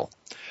a pill.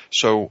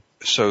 So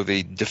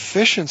the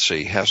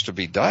deficiency has to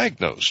be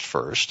diagnosed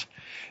first,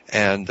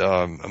 and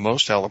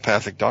most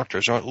allopathic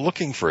doctors aren't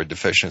looking for a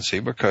deficiency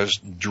because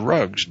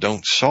drugs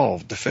don't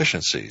solve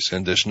deficiencies,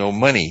 and there's no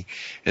money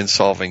in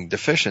solving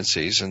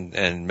deficiencies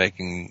and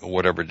making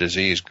whatever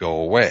disease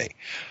go away.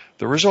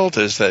 The result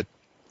is that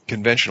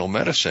conventional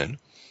medicine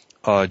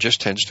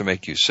just tends to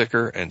make you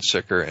sicker and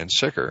sicker and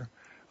sicker,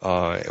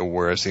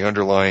 whereas the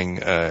underlying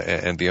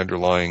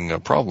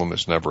problem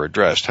is never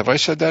addressed. Have I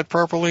said that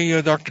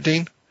properly, Dr.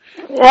 Dean?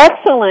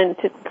 Excellent.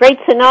 Great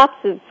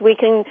synopsis. We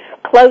can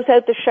close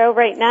out the show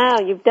right now.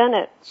 You've done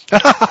it.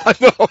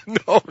 No.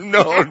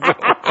 No.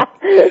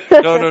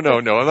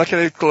 I'm not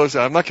going to close.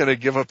 I'm not going to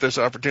give up this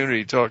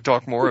opportunity to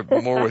talk more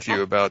with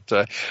you about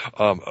the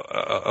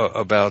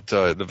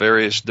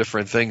various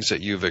different things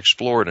that you've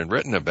explored and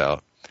written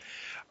about.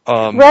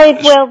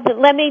 Right. Well,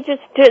 let me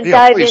just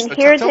dive please, in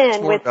here tell then us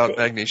more about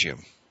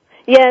magnesium.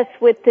 Yes,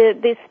 with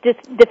this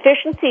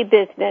deficiency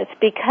business,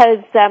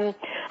 because I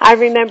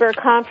remember a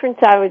conference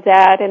I was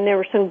at, and there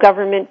were some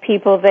government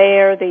people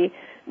there. The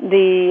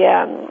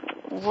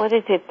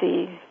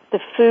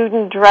Food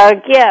and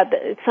Drug,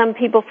 some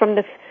people from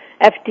the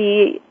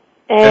FDA.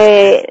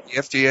 The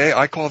FDA,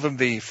 I call them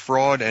the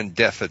Fraud and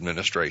Death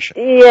Administration.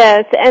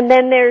 Yes, and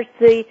then there's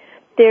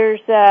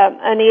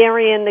an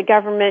area in the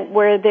government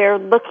where they're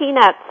looking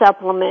at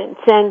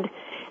supplements, and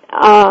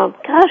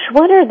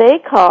what are they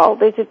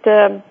called? Is it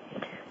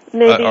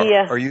maybe?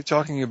 Are you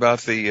talking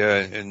about the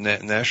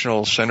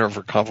National Center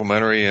for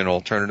Complementary and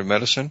Alternative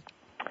Medicine?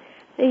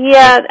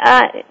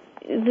 Yeah,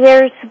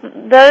 there's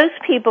those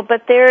people,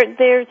 but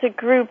there's a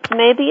group.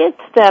 Maybe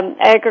it's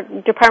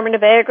the Department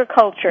of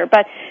Agriculture.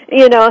 But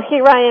here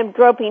I am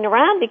groping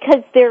around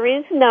because there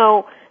is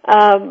no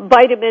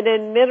vitamin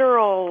and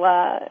mineral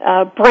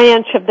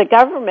branch of the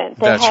government.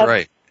 That's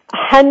right.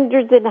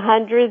 Hundreds and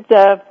hundreds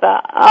of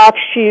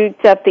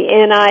offshoots of the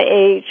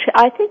NIH.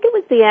 I think it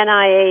was the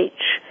NIH.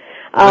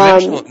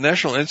 The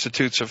National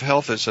Institutes of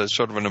Health is a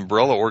sort of an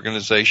umbrella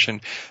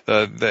organization.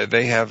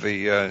 They have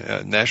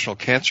the National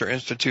Cancer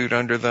Institute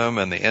under them,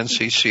 and the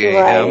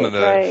NCCAM, and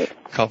the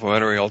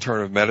Complementary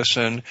Alternative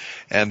Medicine,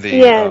 and the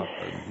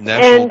National.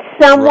 And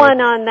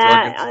someone on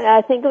that,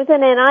 I think it was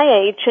an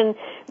NIH, and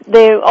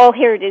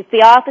here it is,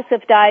 the Office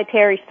of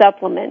Dietary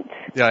Supplements.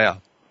 Yeah.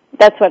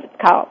 That's what it's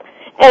called.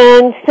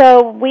 And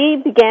so we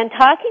began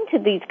talking to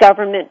these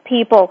government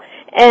people,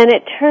 and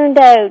it turned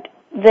out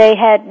they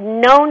had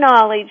no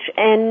knowledge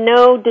and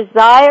no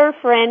desire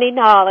for any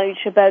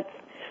knowledge about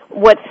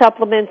what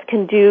supplements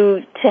can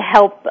do to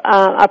help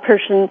a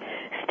person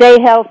stay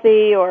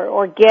healthy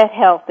or get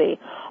healthy.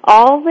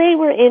 All they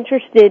were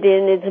interested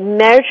in is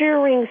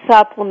measuring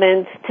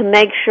supplements to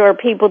make sure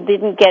people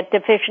didn't get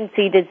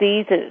deficiency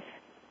diseases.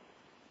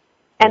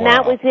 And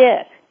that was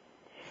it.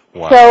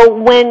 Wow. So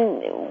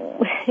when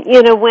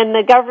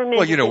the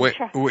government,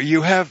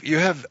 you have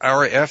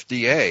our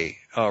FDA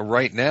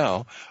right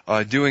now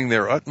doing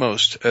their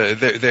utmost.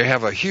 They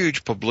have a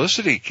huge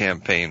publicity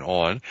campaign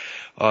on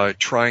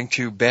trying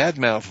to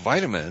badmouth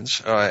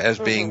vitamins as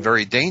being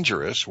very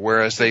dangerous,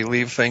 whereas they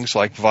leave things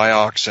like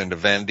Vioxx and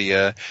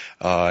Avandia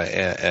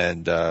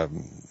and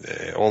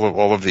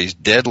all of these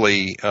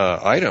deadly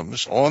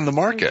items on the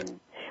market.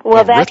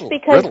 Well, that's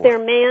because their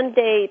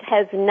mandate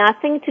has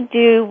nothing to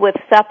do with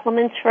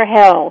supplements for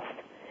health.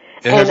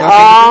 It has nothing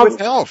to do with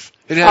health.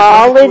 It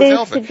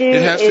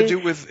has to do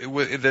with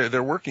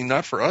they're working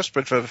not for us,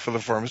 but for the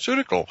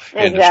pharmaceutical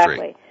industry.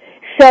 Exactly.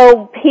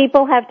 So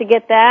people have to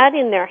get that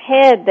in their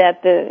head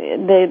that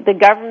the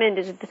government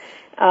is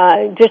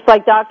just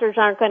like doctors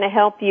aren't going to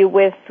help you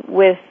with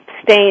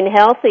staying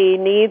healthy.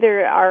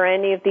 Neither are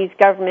any of these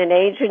government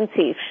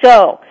agencies.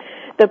 So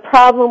the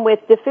problem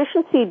with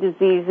deficiency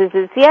diseases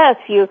is yes,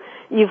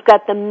 you've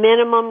got the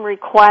minimum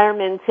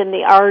requirements in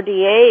the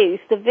RDAs,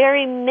 the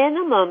very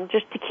minimum,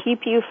 just to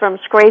keep you from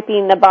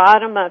scraping the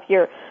bottom of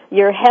your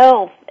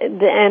health, and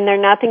they're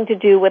nothing to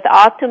do with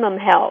optimum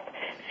health.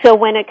 So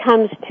when it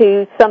comes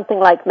to something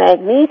like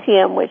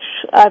magnesium, which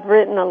I've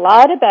written a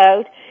lot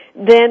about,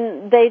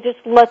 then they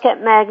just look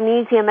at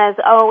magnesium as,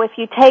 oh, if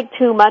you take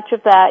too much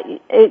of that,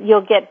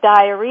 you'll get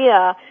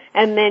diarrhea,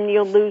 and then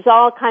you'll lose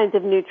all kinds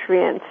of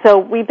nutrients. So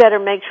we better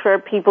make sure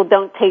people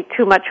don't take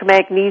too much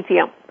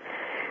magnesium.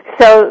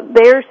 So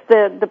there's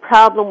the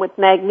problem with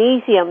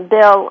magnesium.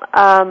 They'll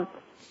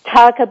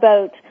talk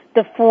about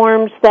the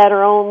forms that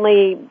are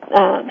only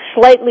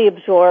slightly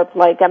absorbed,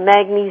 like a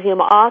magnesium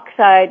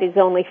oxide is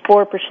only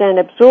 4%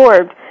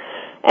 absorbed,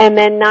 and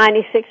then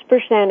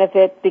 96% of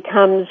it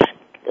becomes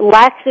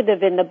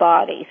laxative in the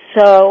body.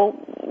 So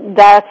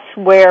that's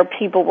where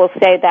people will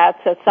say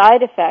that's a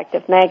side effect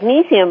of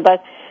magnesium,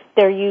 but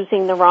they're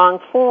using the wrong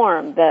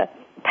form. The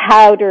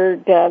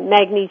powdered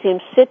magnesium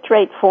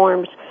citrate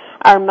forms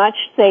are much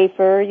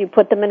safer. You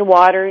put them in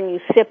water and you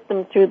sip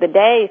them through the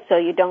day so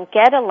you don't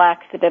get a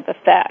laxative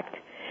effect.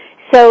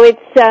 So it's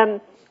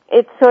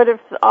sort of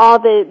all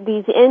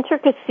these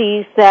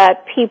intricacies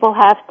that people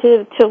have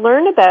to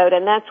learn about,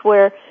 and that's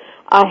where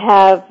I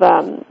have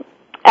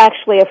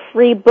actually a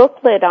free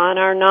booklet on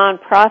our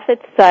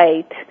nonprofit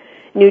site,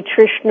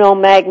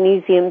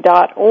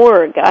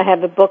 nutritionalmagnesium.org. I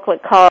have a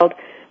booklet called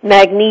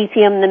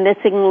Magnesium, the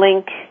Missing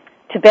Link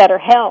to Better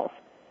Health.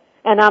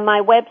 And on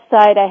my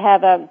website I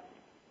have a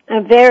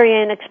very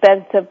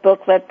inexpensive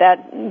booklet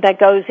that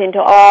goes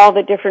into all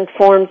the different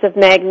forms of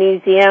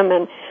magnesium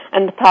and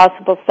the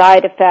possible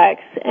side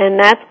effects. And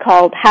that's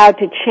called How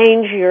to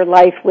Change Your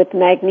Life with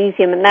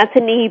Magnesium. And that's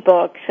an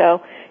e-book,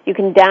 so you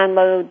can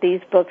download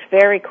these books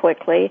very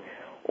quickly.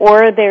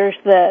 Or there's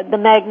the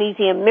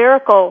Magnesium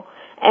Miracle,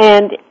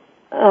 and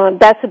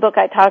that's a book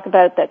I talk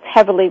about that's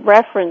heavily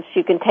referenced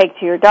you can take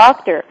to your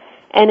doctor.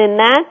 And in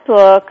that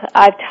book,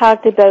 I've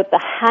talked about the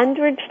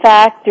 100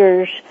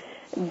 factors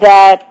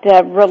that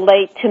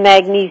relate to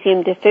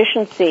magnesium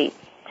deficiency.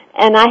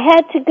 And I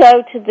had to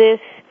go to this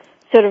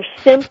sort of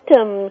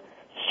symptom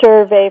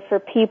survey for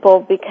people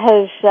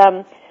because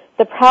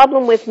the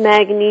problem with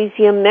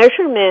magnesium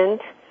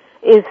measurement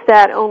is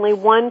that only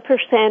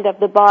 1% of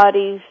the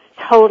body's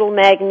total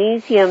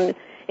magnesium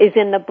is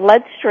in the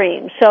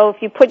bloodstream. So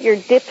if you put your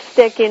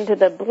dipstick into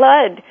the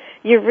blood,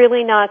 you're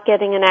really not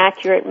getting an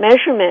accurate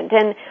measurement.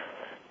 And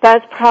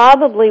that's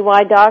probably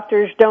why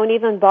doctors don't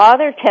even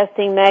bother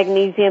testing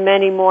magnesium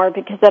anymore,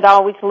 because it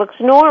always looks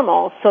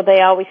normal, so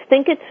they always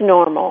think it's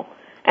normal.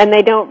 And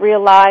they don't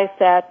realize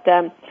that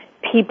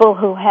people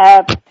who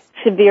have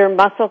severe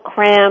muscle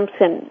cramps,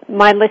 and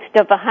my list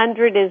of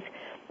 100 is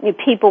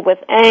people with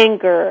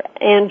anger,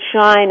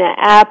 angina,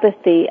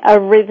 apathy,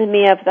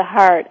 arrhythmia of the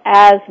heart,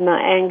 asthma,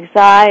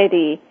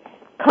 anxiety,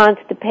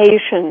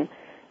 constipation,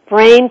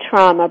 brain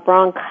trauma,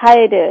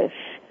 bronchitis,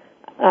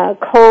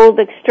 cold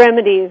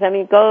extremities. I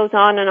mean, it goes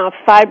on and on.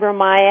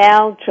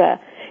 Fibromyalgia.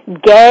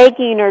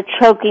 Gagging or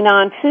choking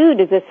on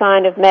food is a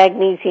sign of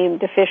magnesium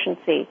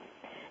deficiency.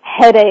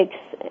 Headaches,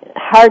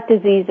 heart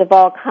disease of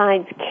all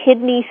kinds,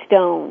 kidney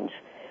stones.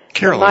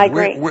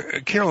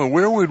 Carolyn,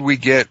 where would we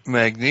get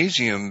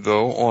magnesium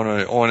though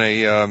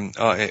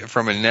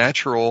from a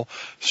natural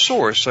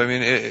source? I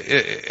mean,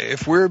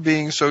 if we're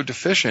being so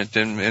deficient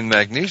in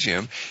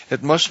magnesium,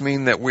 it must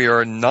mean that we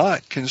are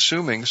not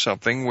consuming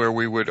something where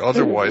we would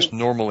otherwise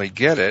normally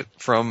get it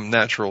from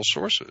natural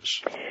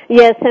sources.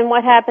 Yes, and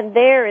what happened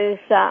there is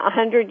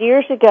 100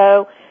 years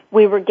ago,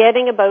 we were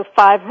getting about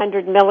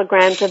 500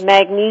 milligrams of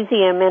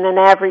magnesium in an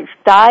average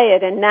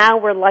diet, and now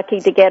we're lucky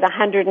to get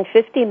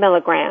 150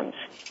 milligrams.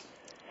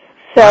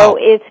 So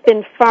it's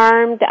been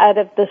farmed out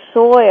of the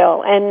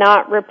soil and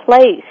not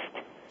replaced.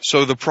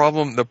 So the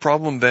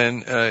problem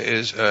then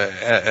is,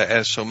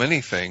 as so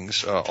many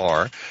things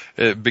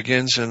it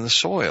begins in the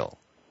soil.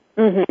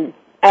 Mm-hmm.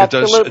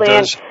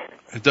 Absolutely.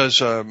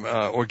 Does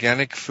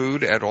organic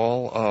food at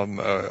all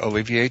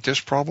alleviate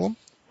this problem?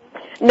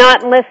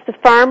 Not unless the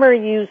farmer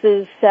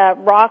uses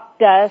rock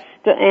dust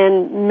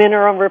and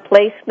mineral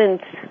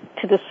replacements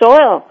to the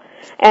soil,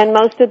 and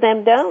most of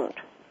them don't.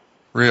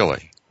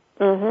 Really?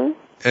 Mm-hmm.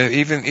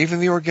 Even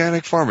the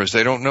organic farmers,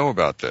 they don't know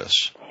about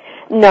this.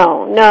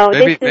 No.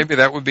 Maybe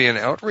that would be an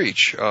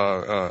outreach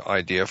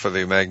idea for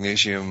the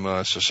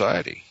Magnesium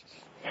Society.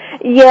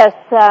 Yes,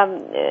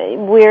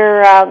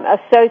 we're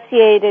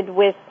associated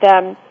with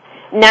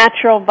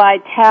Natural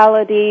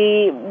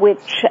Vitality,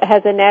 which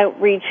has an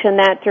outreach in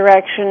that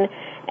direction,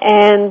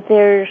 and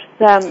there's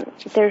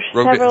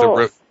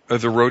several.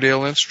 the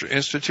Rodale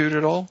Institute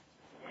at all?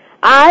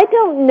 I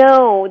don't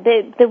know.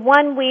 The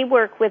one we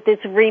work with is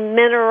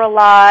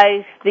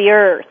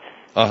remineralizetheearth.com.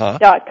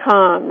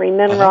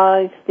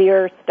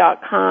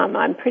 Remineralizetheearth.com.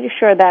 I'm pretty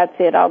sure that's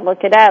it. I'll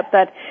look it up.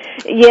 But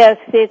yes,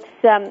 it's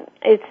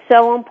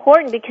so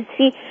important because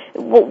see,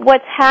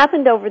 what's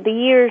happened over the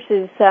years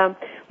is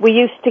we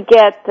used to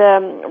get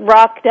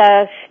rock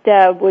dust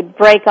would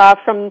break off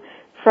from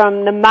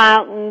the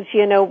mountains,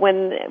 you know,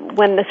 when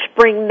the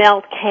spring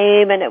melt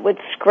came, and it would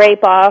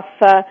scrape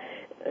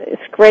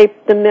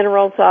the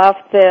minerals off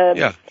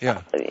the,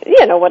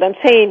 you know what I'm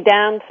saying,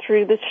 down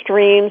through the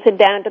streams and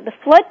down to the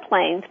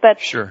floodplains. But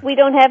we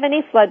don't have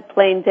any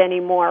floodplains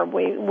anymore.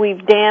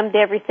 We've dammed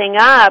everything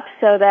up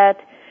so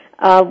that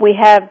we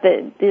have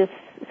this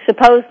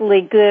supposedly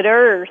good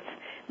earth,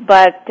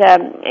 but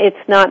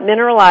it's not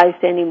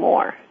mineralized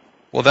anymore.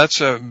 Well, that's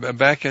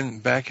back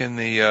in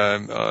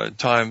the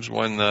times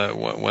when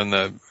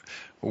the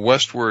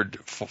westward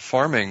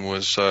farming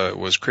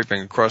was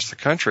creeping across the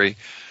country.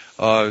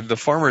 The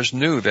farmers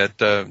knew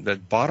that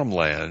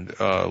bottomland,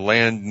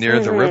 land near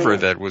the river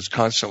that was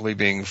constantly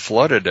being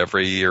flooded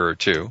every year or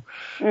two,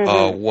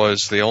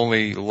 was the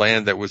only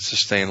land that would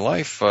sustain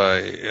life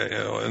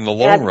in the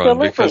long run.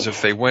 Because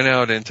if they went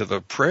out into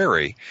the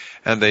prairie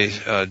and they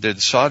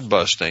did sod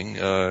busting,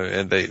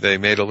 and they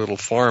made a little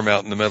farm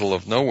out in the middle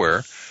of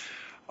nowhere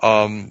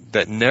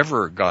that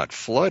never got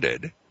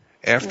flooded.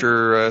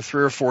 After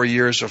 3 or 4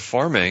 years of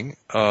farming,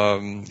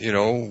 you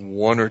know,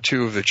 1 or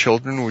 2 of the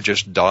children would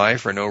just die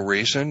for no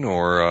reason,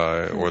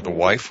 or the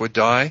wife would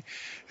die,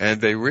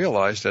 and they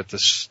realized that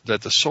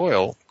the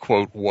soil,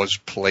 quote, was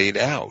played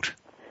out.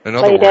 In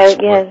other words,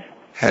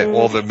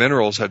 all the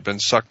minerals had been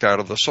sucked out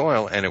of the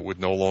soil, and it would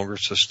no longer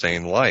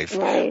sustain life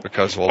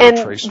because all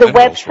the trace minerals. And the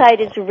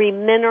website is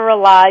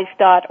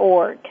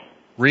remineralize.org.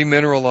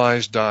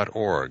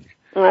 Remineralize.org.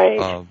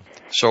 Right.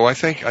 So I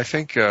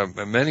think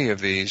many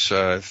of these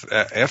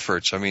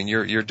efforts. I mean,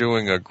 you're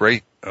doing a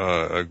great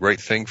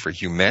thing for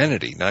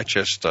humanity, not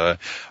just in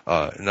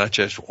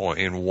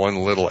one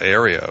little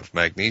area of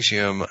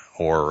magnesium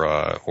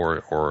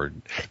or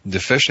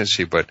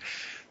deficiency, but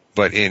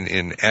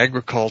in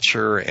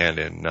agriculture and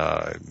in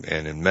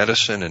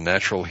medicine and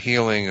natural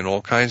healing and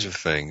all kinds of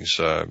things.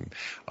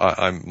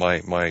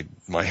 My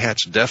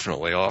hat's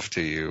definitely off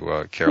to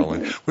you,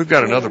 Carolyn. We've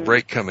got another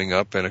break coming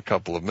up in a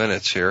couple of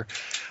minutes here.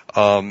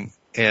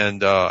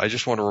 And I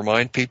just want to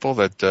remind people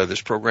that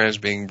this program is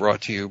being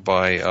brought to you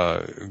by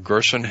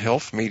Gerson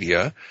Health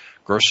Media,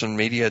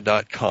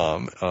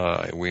 gersonmedia.com.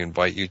 We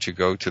invite you to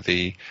go to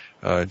the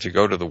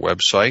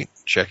website,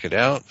 check it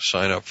out,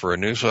 sign up for a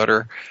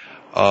newsletter,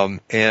 and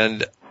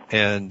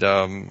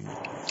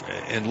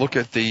look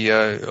at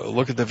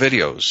the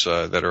videos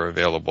that are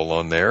available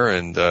on there,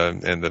 and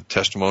the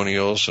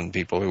testimonials and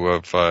people who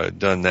have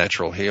done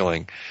natural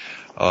healing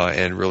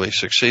and really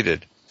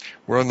succeeded.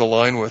 We're on the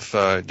line with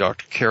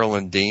Dr.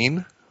 Carolyn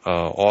Dean,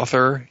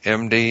 author,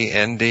 MD,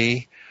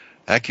 ND,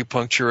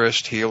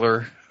 acupuncturist,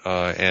 healer,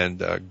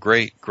 and a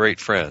great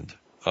friend.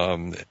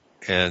 So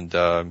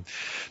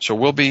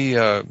we'll be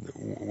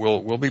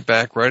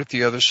back right at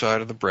the other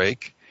side of the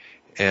break,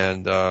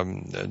 and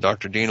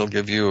Dr. Dean will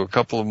give you a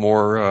couple of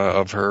more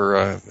of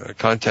her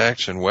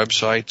contacts and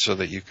websites so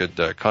that you could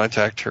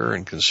contact her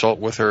and consult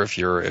with her if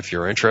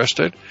you're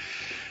interested.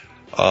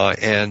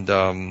 And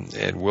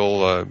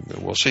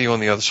we'll see you on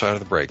the other side of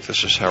the break.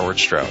 This is Howard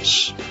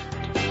Strauss.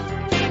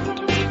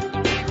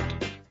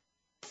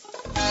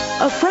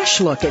 A fresh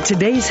look at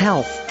today's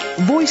health.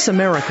 Voice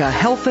America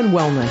Health and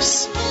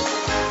Wellness.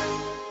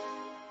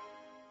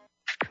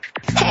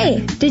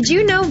 Hey, did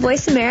you know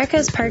Voice America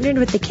has partnered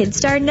with the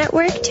KidStar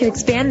Network to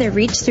expand their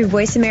reach through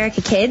Voice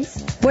America Kids?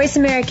 Voice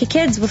America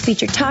Kids will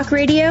feature talk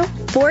radio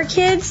for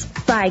kids,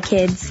 by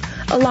kids,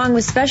 along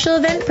with special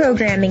event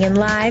programming and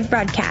live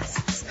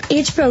broadcasts.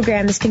 Each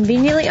program is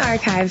conveniently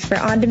archived for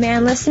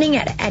on-demand listening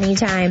at any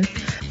time.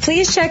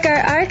 Please check our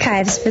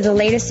archives for the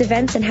latest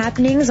events and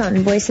happenings on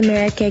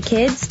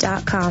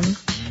VoiceAmericaKids.com.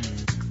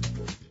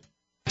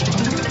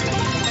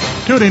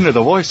 Tune in to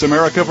the Voice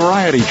America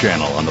Variety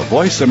channel on the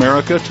Voice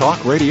America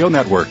Talk Radio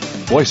Network.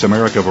 Voice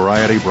America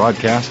Variety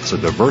broadcasts a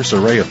diverse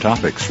array of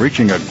topics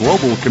reaching a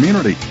global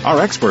community.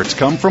 Our experts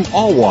come from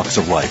all walks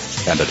of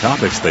life, and the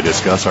topics they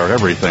discuss are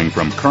everything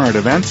from current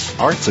events,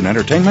 arts and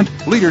entertainment,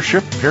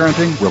 leadership,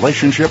 parenting,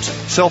 relationships,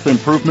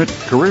 self-improvement,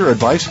 career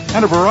advice,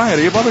 and a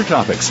variety of other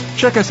topics.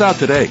 Check us out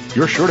today.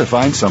 You're sure to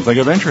find something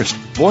of interest.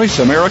 Voice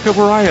America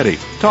Variety.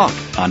 Talk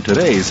on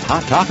today's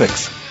hot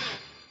topics.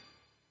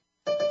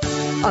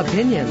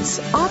 Opinions,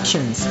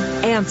 options,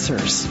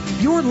 answers.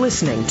 You're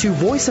listening to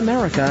Voice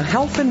America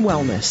Health and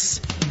Wellness.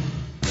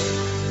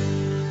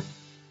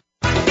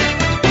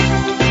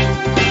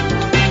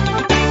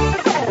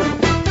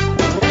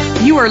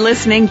 You are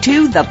listening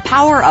to The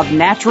Power of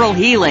Natural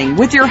Healing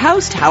with your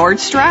host, Howard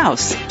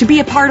Strauss. To be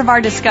a part of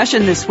our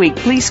discussion this week,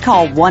 please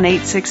call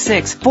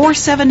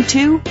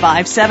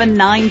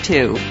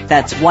 1-866-472-5792.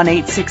 That's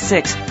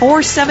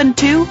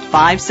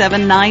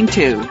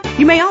 1-866-472-5792.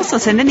 You may also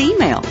send an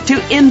email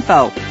to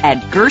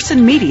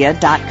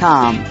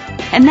info@gersonmedia.com.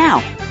 And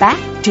now,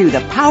 back to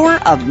the power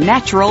of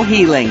natural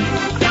healing.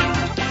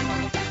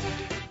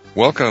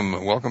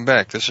 Welcome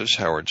back. This is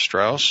Howard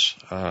Strauss,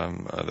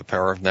 the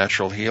Power of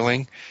Natural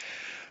Healing,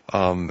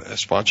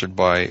 sponsored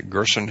by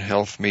Gerson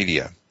Health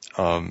Media.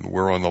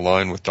 We're on the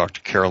line with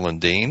Dr. Carolyn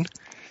Dean,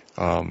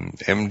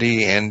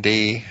 MD,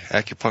 ND,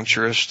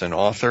 acupuncturist and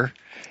author,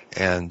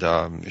 and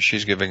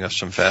she's giving us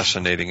some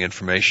fascinating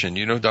information.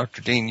 You know,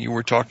 Dr. Dean, you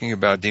were talking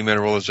about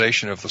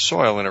demineralization of the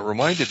soil, and it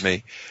reminded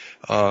me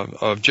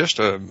of just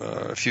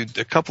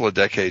a couple of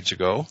decades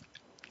ago,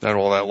 not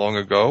all that long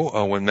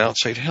ago, when Mount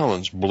St.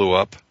 Helens blew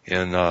up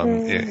in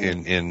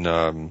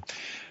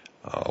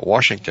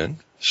Washington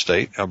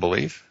State, I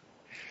believe.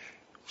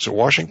 Was it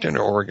Washington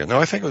or Oregon?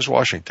 No, I think it was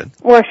Washington.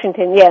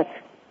 Washington, yes.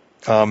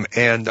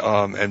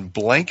 And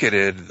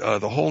blanketed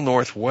the whole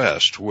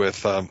Northwest with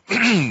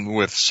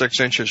 6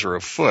 inches or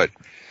a foot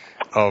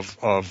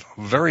of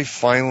very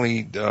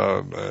finely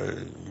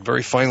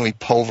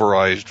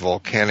pulverized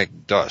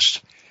volcanic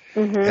dust.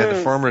 Mm-hmm. And the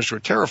farmers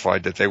were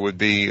terrified that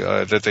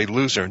they'd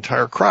lose their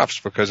entire crops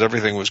because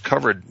everything was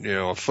covered,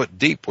 a foot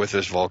deep with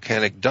this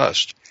volcanic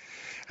dust.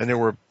 And they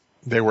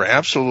were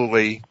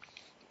absolutely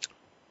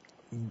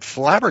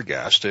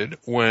flabbergasted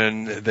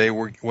when they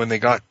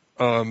got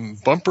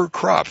bumper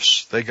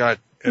crops. They got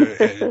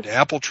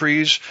apple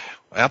trees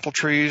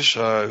whose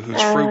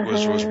fruit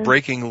was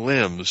breaking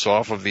limbs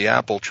off of the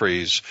apple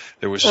trees.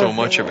 There was so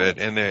much of it,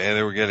 and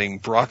they were getting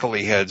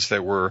broccoli heads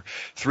that were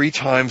 3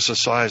 times the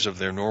size of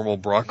their normal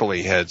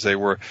broccoli heads.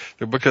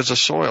 Because the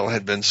soil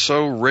had been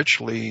so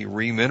richly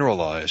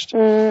remineralized.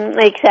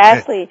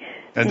 Exactly.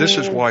 And this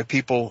is why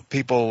people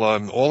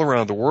all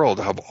around the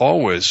world have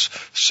always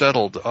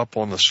settled up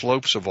on the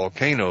slopes of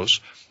volcanoes,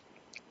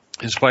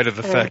 in spite of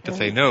the fact that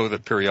they know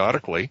that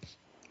periodically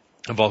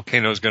a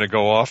volcano is going to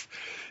go off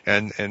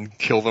and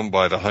kill them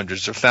by the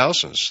hundreds of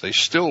thousands. They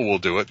still will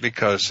do it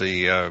because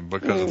of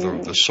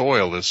the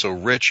soil is so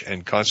rich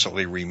and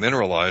constantly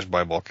remineralized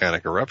by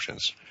volcanic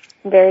eruptions.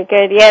 Very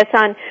good. Yes,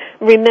 on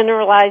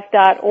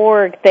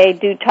remineralize.org, they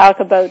do talk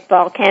about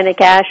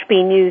volcanic ash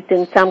being used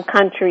in some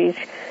countries,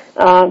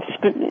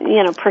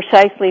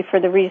 precisely for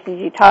the reasons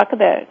you talk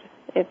about.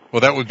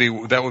 Well, that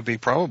would be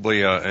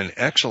probably an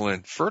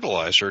excellent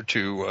fertilizer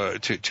to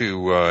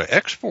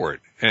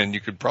export, and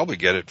you could probably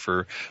get it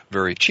for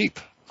very cheap.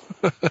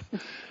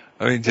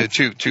 I mean,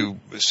 to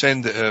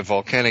send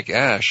volcanic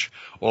ash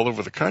all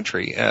over the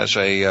country as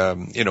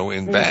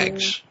in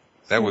bags.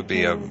 That would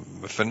be a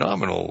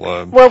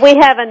phenomenal. Well, we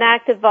have an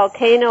active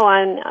volcano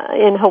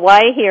in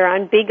Hawaii here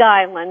on Big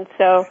Island,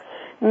 so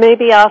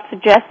maybe I'll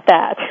suggest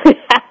that.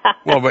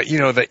 Well, but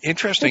the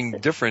interesting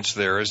difference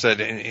there is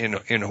that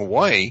in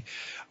Hawaii,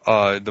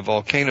 the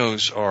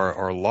volcanoes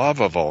are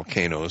lava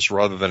volcanoes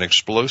rather than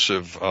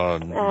explosive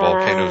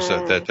volcanoes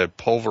that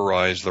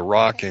pulverize the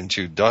rock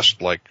into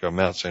dust like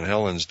Mount St.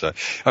 Helens does.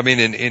 I mean,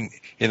 in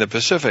the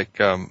Pacific,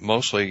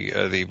 mostly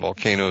the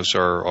volcanoes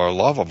are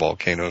lava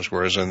volcanoes,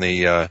 whereas on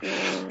the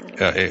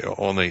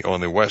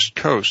West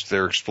Coast,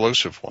 they're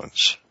explosive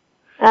ones.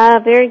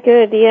 Very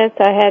good. Yes,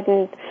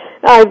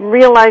 I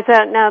realize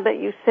that now that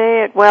you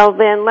say it. Well,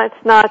 then let's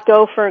not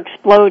go for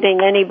exploding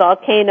any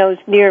volcanoes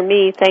near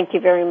me. Thank you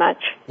very much.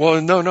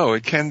 Well, no,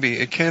 it can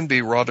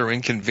be rather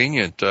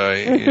inconvenient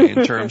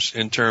in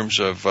terms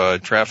of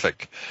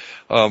traffic.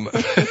 And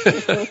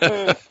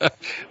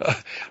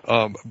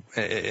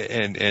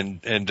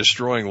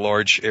destroying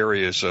large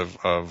areas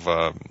of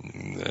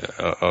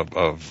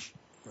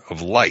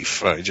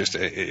life, just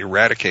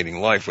eradicating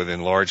life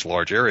within large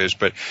areas.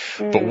 But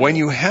when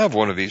you have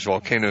one of these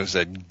volcanoes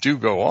that do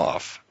go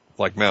off,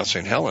 like Mount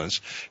St.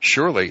 Helens,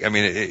 surely, I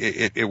mean,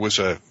 it was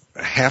a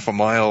half a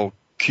mile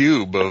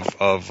cube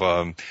of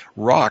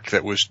rock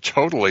that was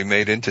totally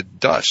made into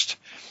dust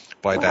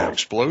by that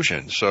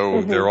explosion.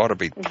 So there ought to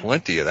be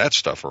plenty of that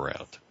stuff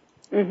around.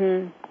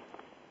 Mm-hmm.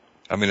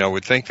 I mean, I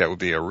would think that would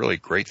be a really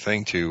great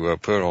thing to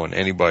put on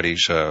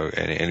anybody's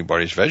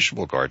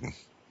vegetable garden.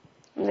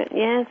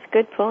 Yes,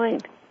 good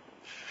point.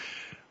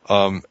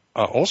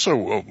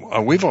 Also,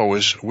 we've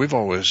always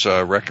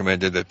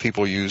recommended that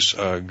people use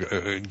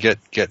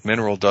get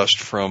mineral dust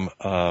from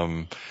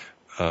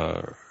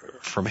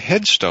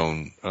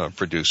headstone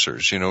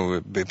producers.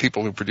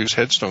 People who produce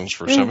headstones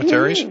for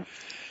cemeteries.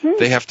 Mm-hmm.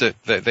 They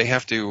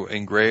have to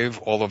engrave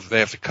they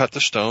have to cut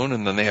the stone,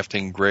 and then they have to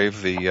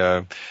engrave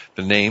the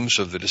names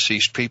of the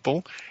deceased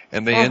people,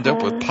 and they end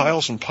up with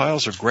piles and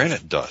piles of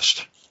granite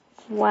dust.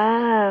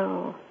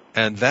 Wow.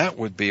 And that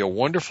would be a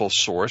wonderful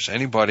source.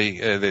 Anybody,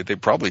 they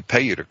probably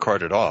pay you to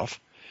cart it off.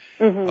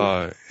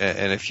 Mm-hmm.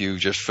 And if you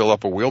just fill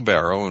up a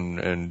wheelbarrow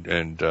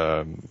and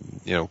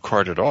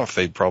cart it off,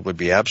 they'd probably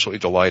be absolutely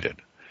delighted.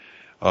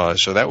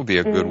 So that would be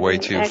a good way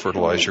to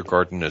fertilize your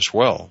garden as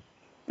well.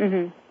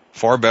 Mm-hmm.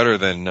 Far better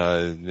than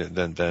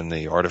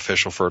the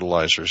artificial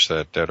fertilizers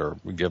that are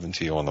given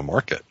to you on the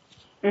market.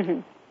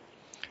 Mm-hmm.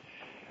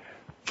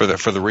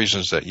 For the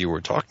reasons that you were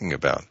talking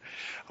about.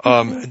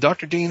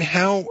 Dr. Dean,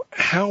 how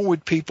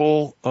would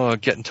people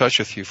get in touch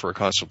with you for a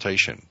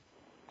consultation?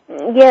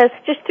 Yes,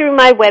 just through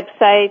my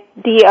website,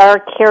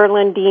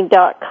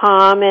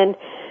 drcarolyndean.com, and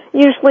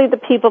usually the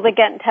people that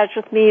get in touch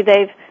with me,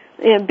 they've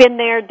been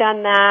there,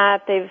 done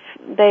that.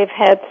 They've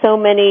had so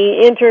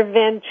many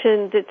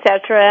interventions,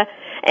 etc.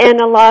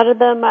 And a lot of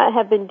them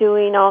have been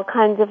doing all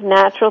kinds of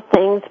natural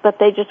things, but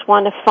they just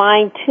want to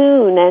fine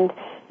tune and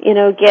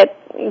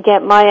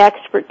get my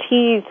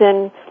expertise.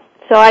 And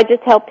so I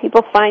just help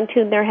people fine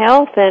tune their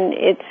health, and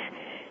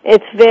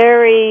it's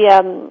very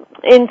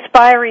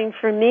inspiring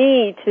for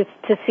me to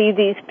see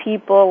these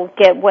people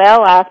get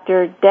well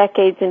after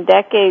decades and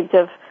decades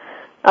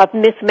of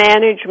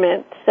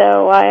mismanagement.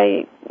 So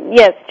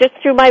just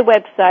through my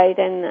website,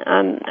 and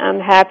I'm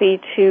happy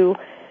to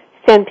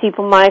send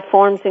people my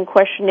forms and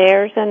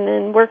questionnaires and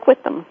then work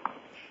with them.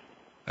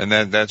 And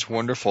that's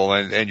wonderful.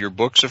 And your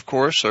books, of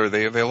course, are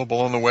they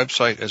available on the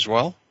website as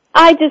well?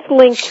 I just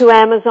link to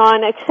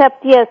Amazon,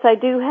 except, yes, I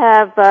do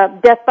have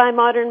Death by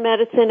Modern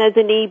Medicine as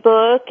an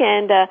e-book,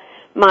 and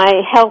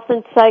my Health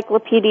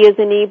Encyclopedia as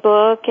an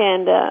e-book,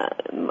 and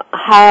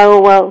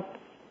how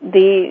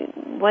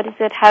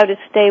to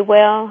stay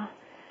well,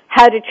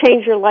 how to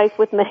change your life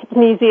with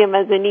magnesium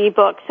as an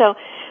e-book. So,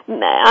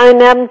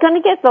 and I'm going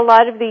to get a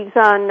lot of these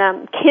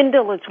on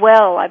Kindle as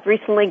well. I've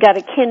recently got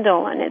a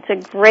Kindle, and it's a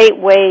great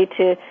way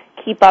to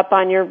keep up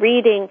on your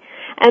reading.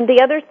 And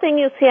the other thing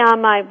you'll see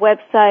on my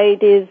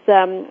website is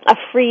a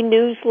free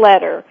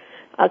newsletter.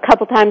 A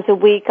couple times a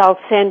week I'll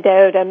send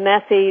out a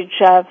message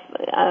of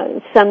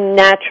some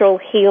natural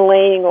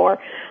healing, or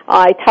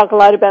I talk a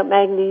lot about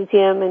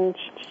magnesium and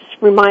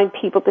just remind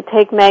people to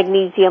take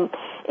magnesium.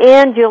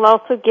 And you'll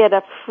also get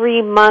a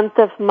free month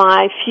of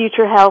my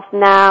Future Health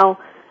Now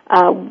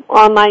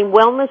online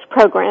wellness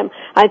program.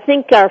 I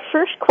think our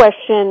first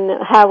question,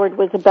 Howard,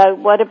 was about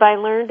what have I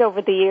learned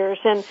over the years,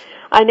 and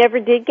I never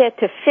did get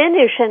to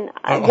finish. And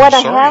what I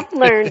have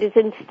learned is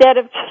instead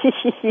of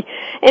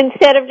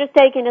just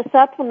taking a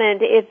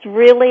supplement, it's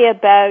really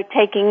about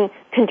taking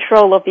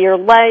control of your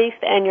life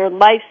and your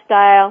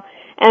lifestyle,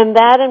 and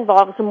that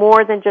involves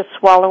more than just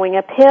swallowing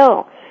a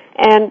pill.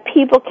 And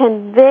people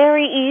can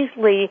very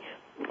easily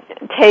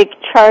take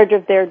charge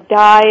of their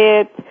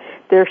diet,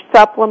 their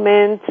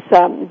supplements,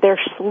 their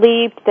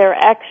sleep, their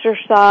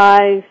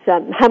exercise,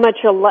 how much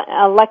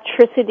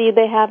electricity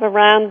they have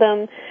around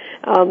them,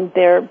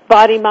 their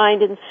body,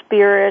 mind, and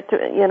spirit,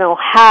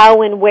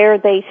 how and where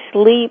they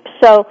sleep.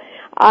 So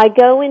I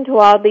go into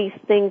all these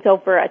things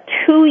over a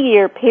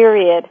 2-year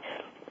period,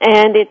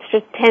 and it's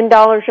just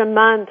 $10 a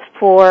month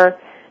for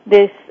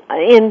this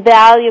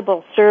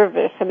invaluable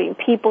service. I mean,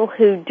 people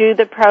who do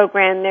the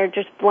program, they're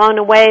just blown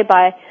away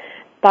by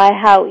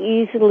how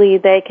easily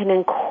they can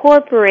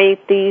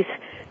incorporate these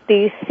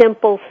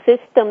simple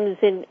systems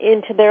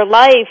into their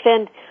life.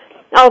 And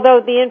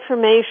although the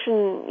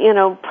information,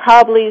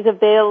 probably is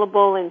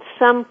available in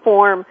some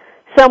form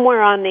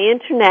somewhere on the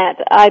internet,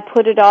 I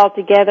put it all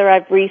together.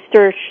 I've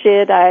researched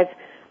it. I've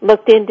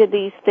looked into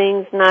these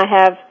things, and I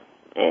have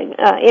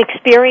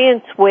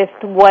experience with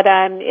what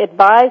I'm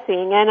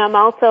advising. And I'm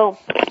also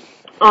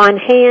on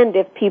hand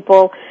if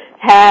people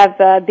have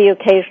the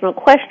occasional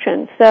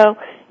questions. So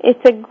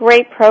it's a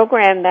great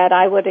program that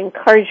I would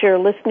encourage your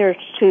listeners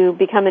to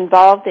become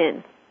involved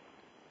in.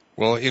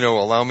 Well,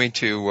 allow me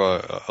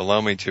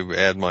to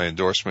add my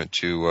endorsement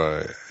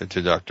to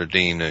Dr.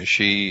 Dean.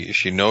 She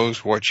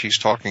knows what she's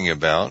talking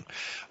about.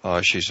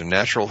 She's a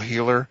natural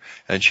healer,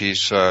 and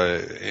she's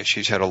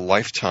had a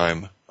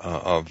lifetime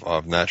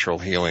of natural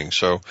healing.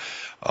 So,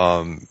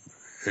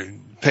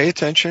 pay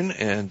attention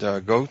and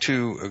go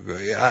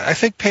to. I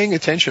think paying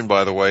attention,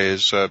 by the way,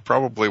 is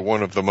probably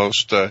one of the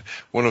most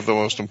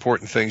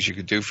important things you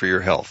could do for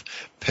your health.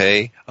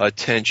 Pay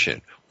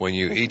attention when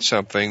you eat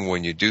something,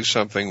 when you do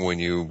something, when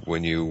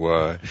you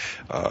are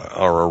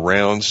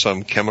around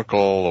some chemical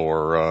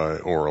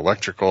or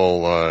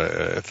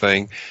electrical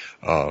thing,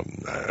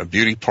 a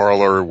beauty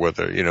parlor with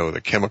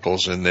the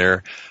chemicals in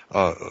there.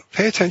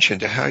 Pay attention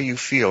to how you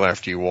feel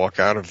after you walk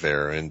out of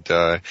there, and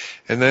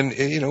then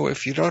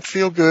if you don't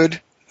feel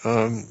good,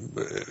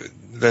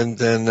 then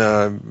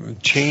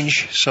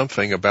change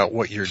something about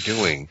what you're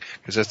doing,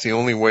 because that's the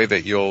only way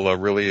that you'll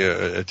really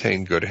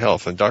attain good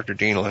health. And Dr.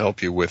 Dean will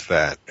help you with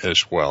that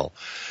as well.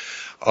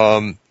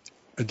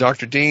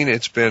 Dr. Dean,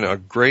 it's been a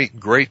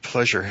great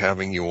pleasure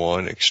having you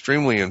on.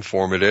 Extremely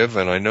informative,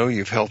 and I know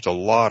you've helped a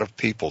lot of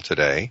people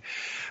today.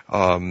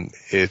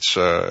 It's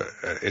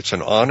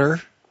an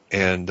honor,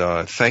 and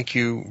thank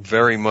you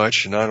very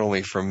much, not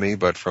only from me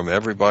but from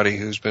everybody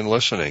who's been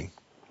listening.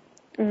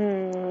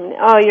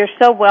 Oh, you're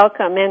so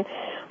welcome. And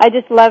I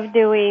just love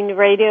doing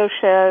radio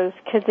shows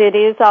because it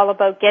is all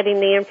about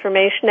getting the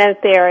information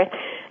out there.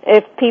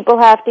 If people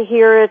have to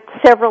hear it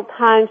several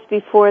times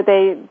before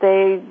they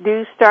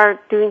do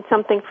start doing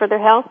something for their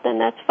health, then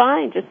that's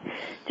fine.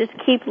 Just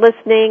keep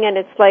listening, and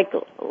it's like,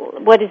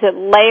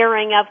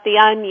 layering up the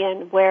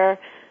onion, where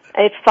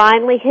it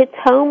finally hits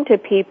home to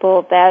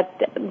people that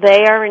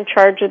they are in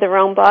charge of their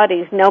own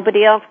bodies.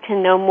 Nobody else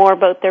can know more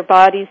about their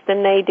bodies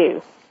than they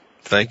do.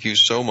 Thank you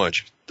so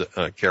much,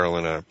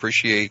 Carolyn. I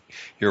appreciate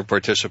your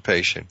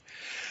participation.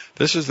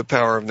 This is The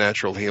Power of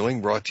Natural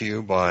Healing, brought to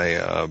you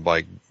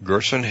by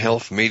Gerson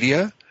Health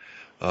Media,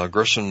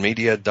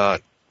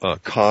 gersonmedia.com.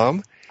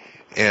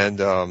 And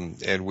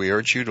we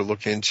urge you to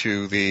look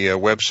into the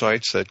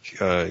websites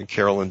that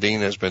Carolyn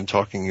Dean has been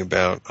talking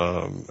about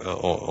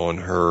on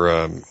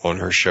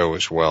her show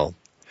as well.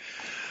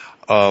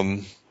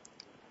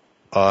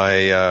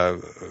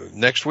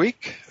 Next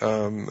week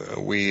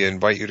we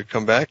invite you to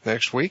come back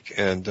next week,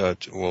 and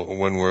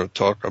when we'll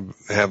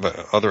have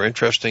other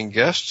interesting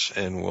guests,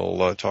 and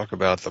we'll talk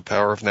about the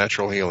power of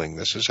natural healing.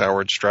 This is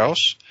Howard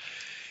Strauss,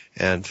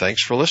 and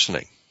thanks for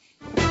listening.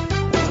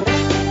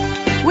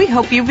 We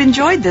hope you've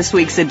enjoyed this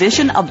week's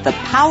edition of The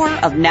Power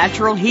of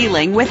Natural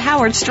Healing with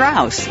Howard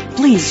Strauss.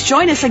 Please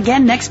join us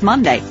again next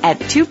Monday at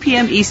 2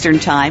 p.m. Eastern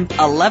Time,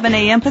 11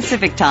 a.m.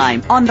 Pacific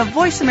Time on the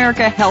Voice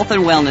America Health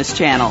and Wellness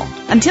Channel.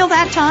 Until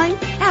that time,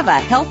 have a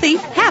healthy,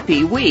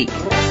 happy week.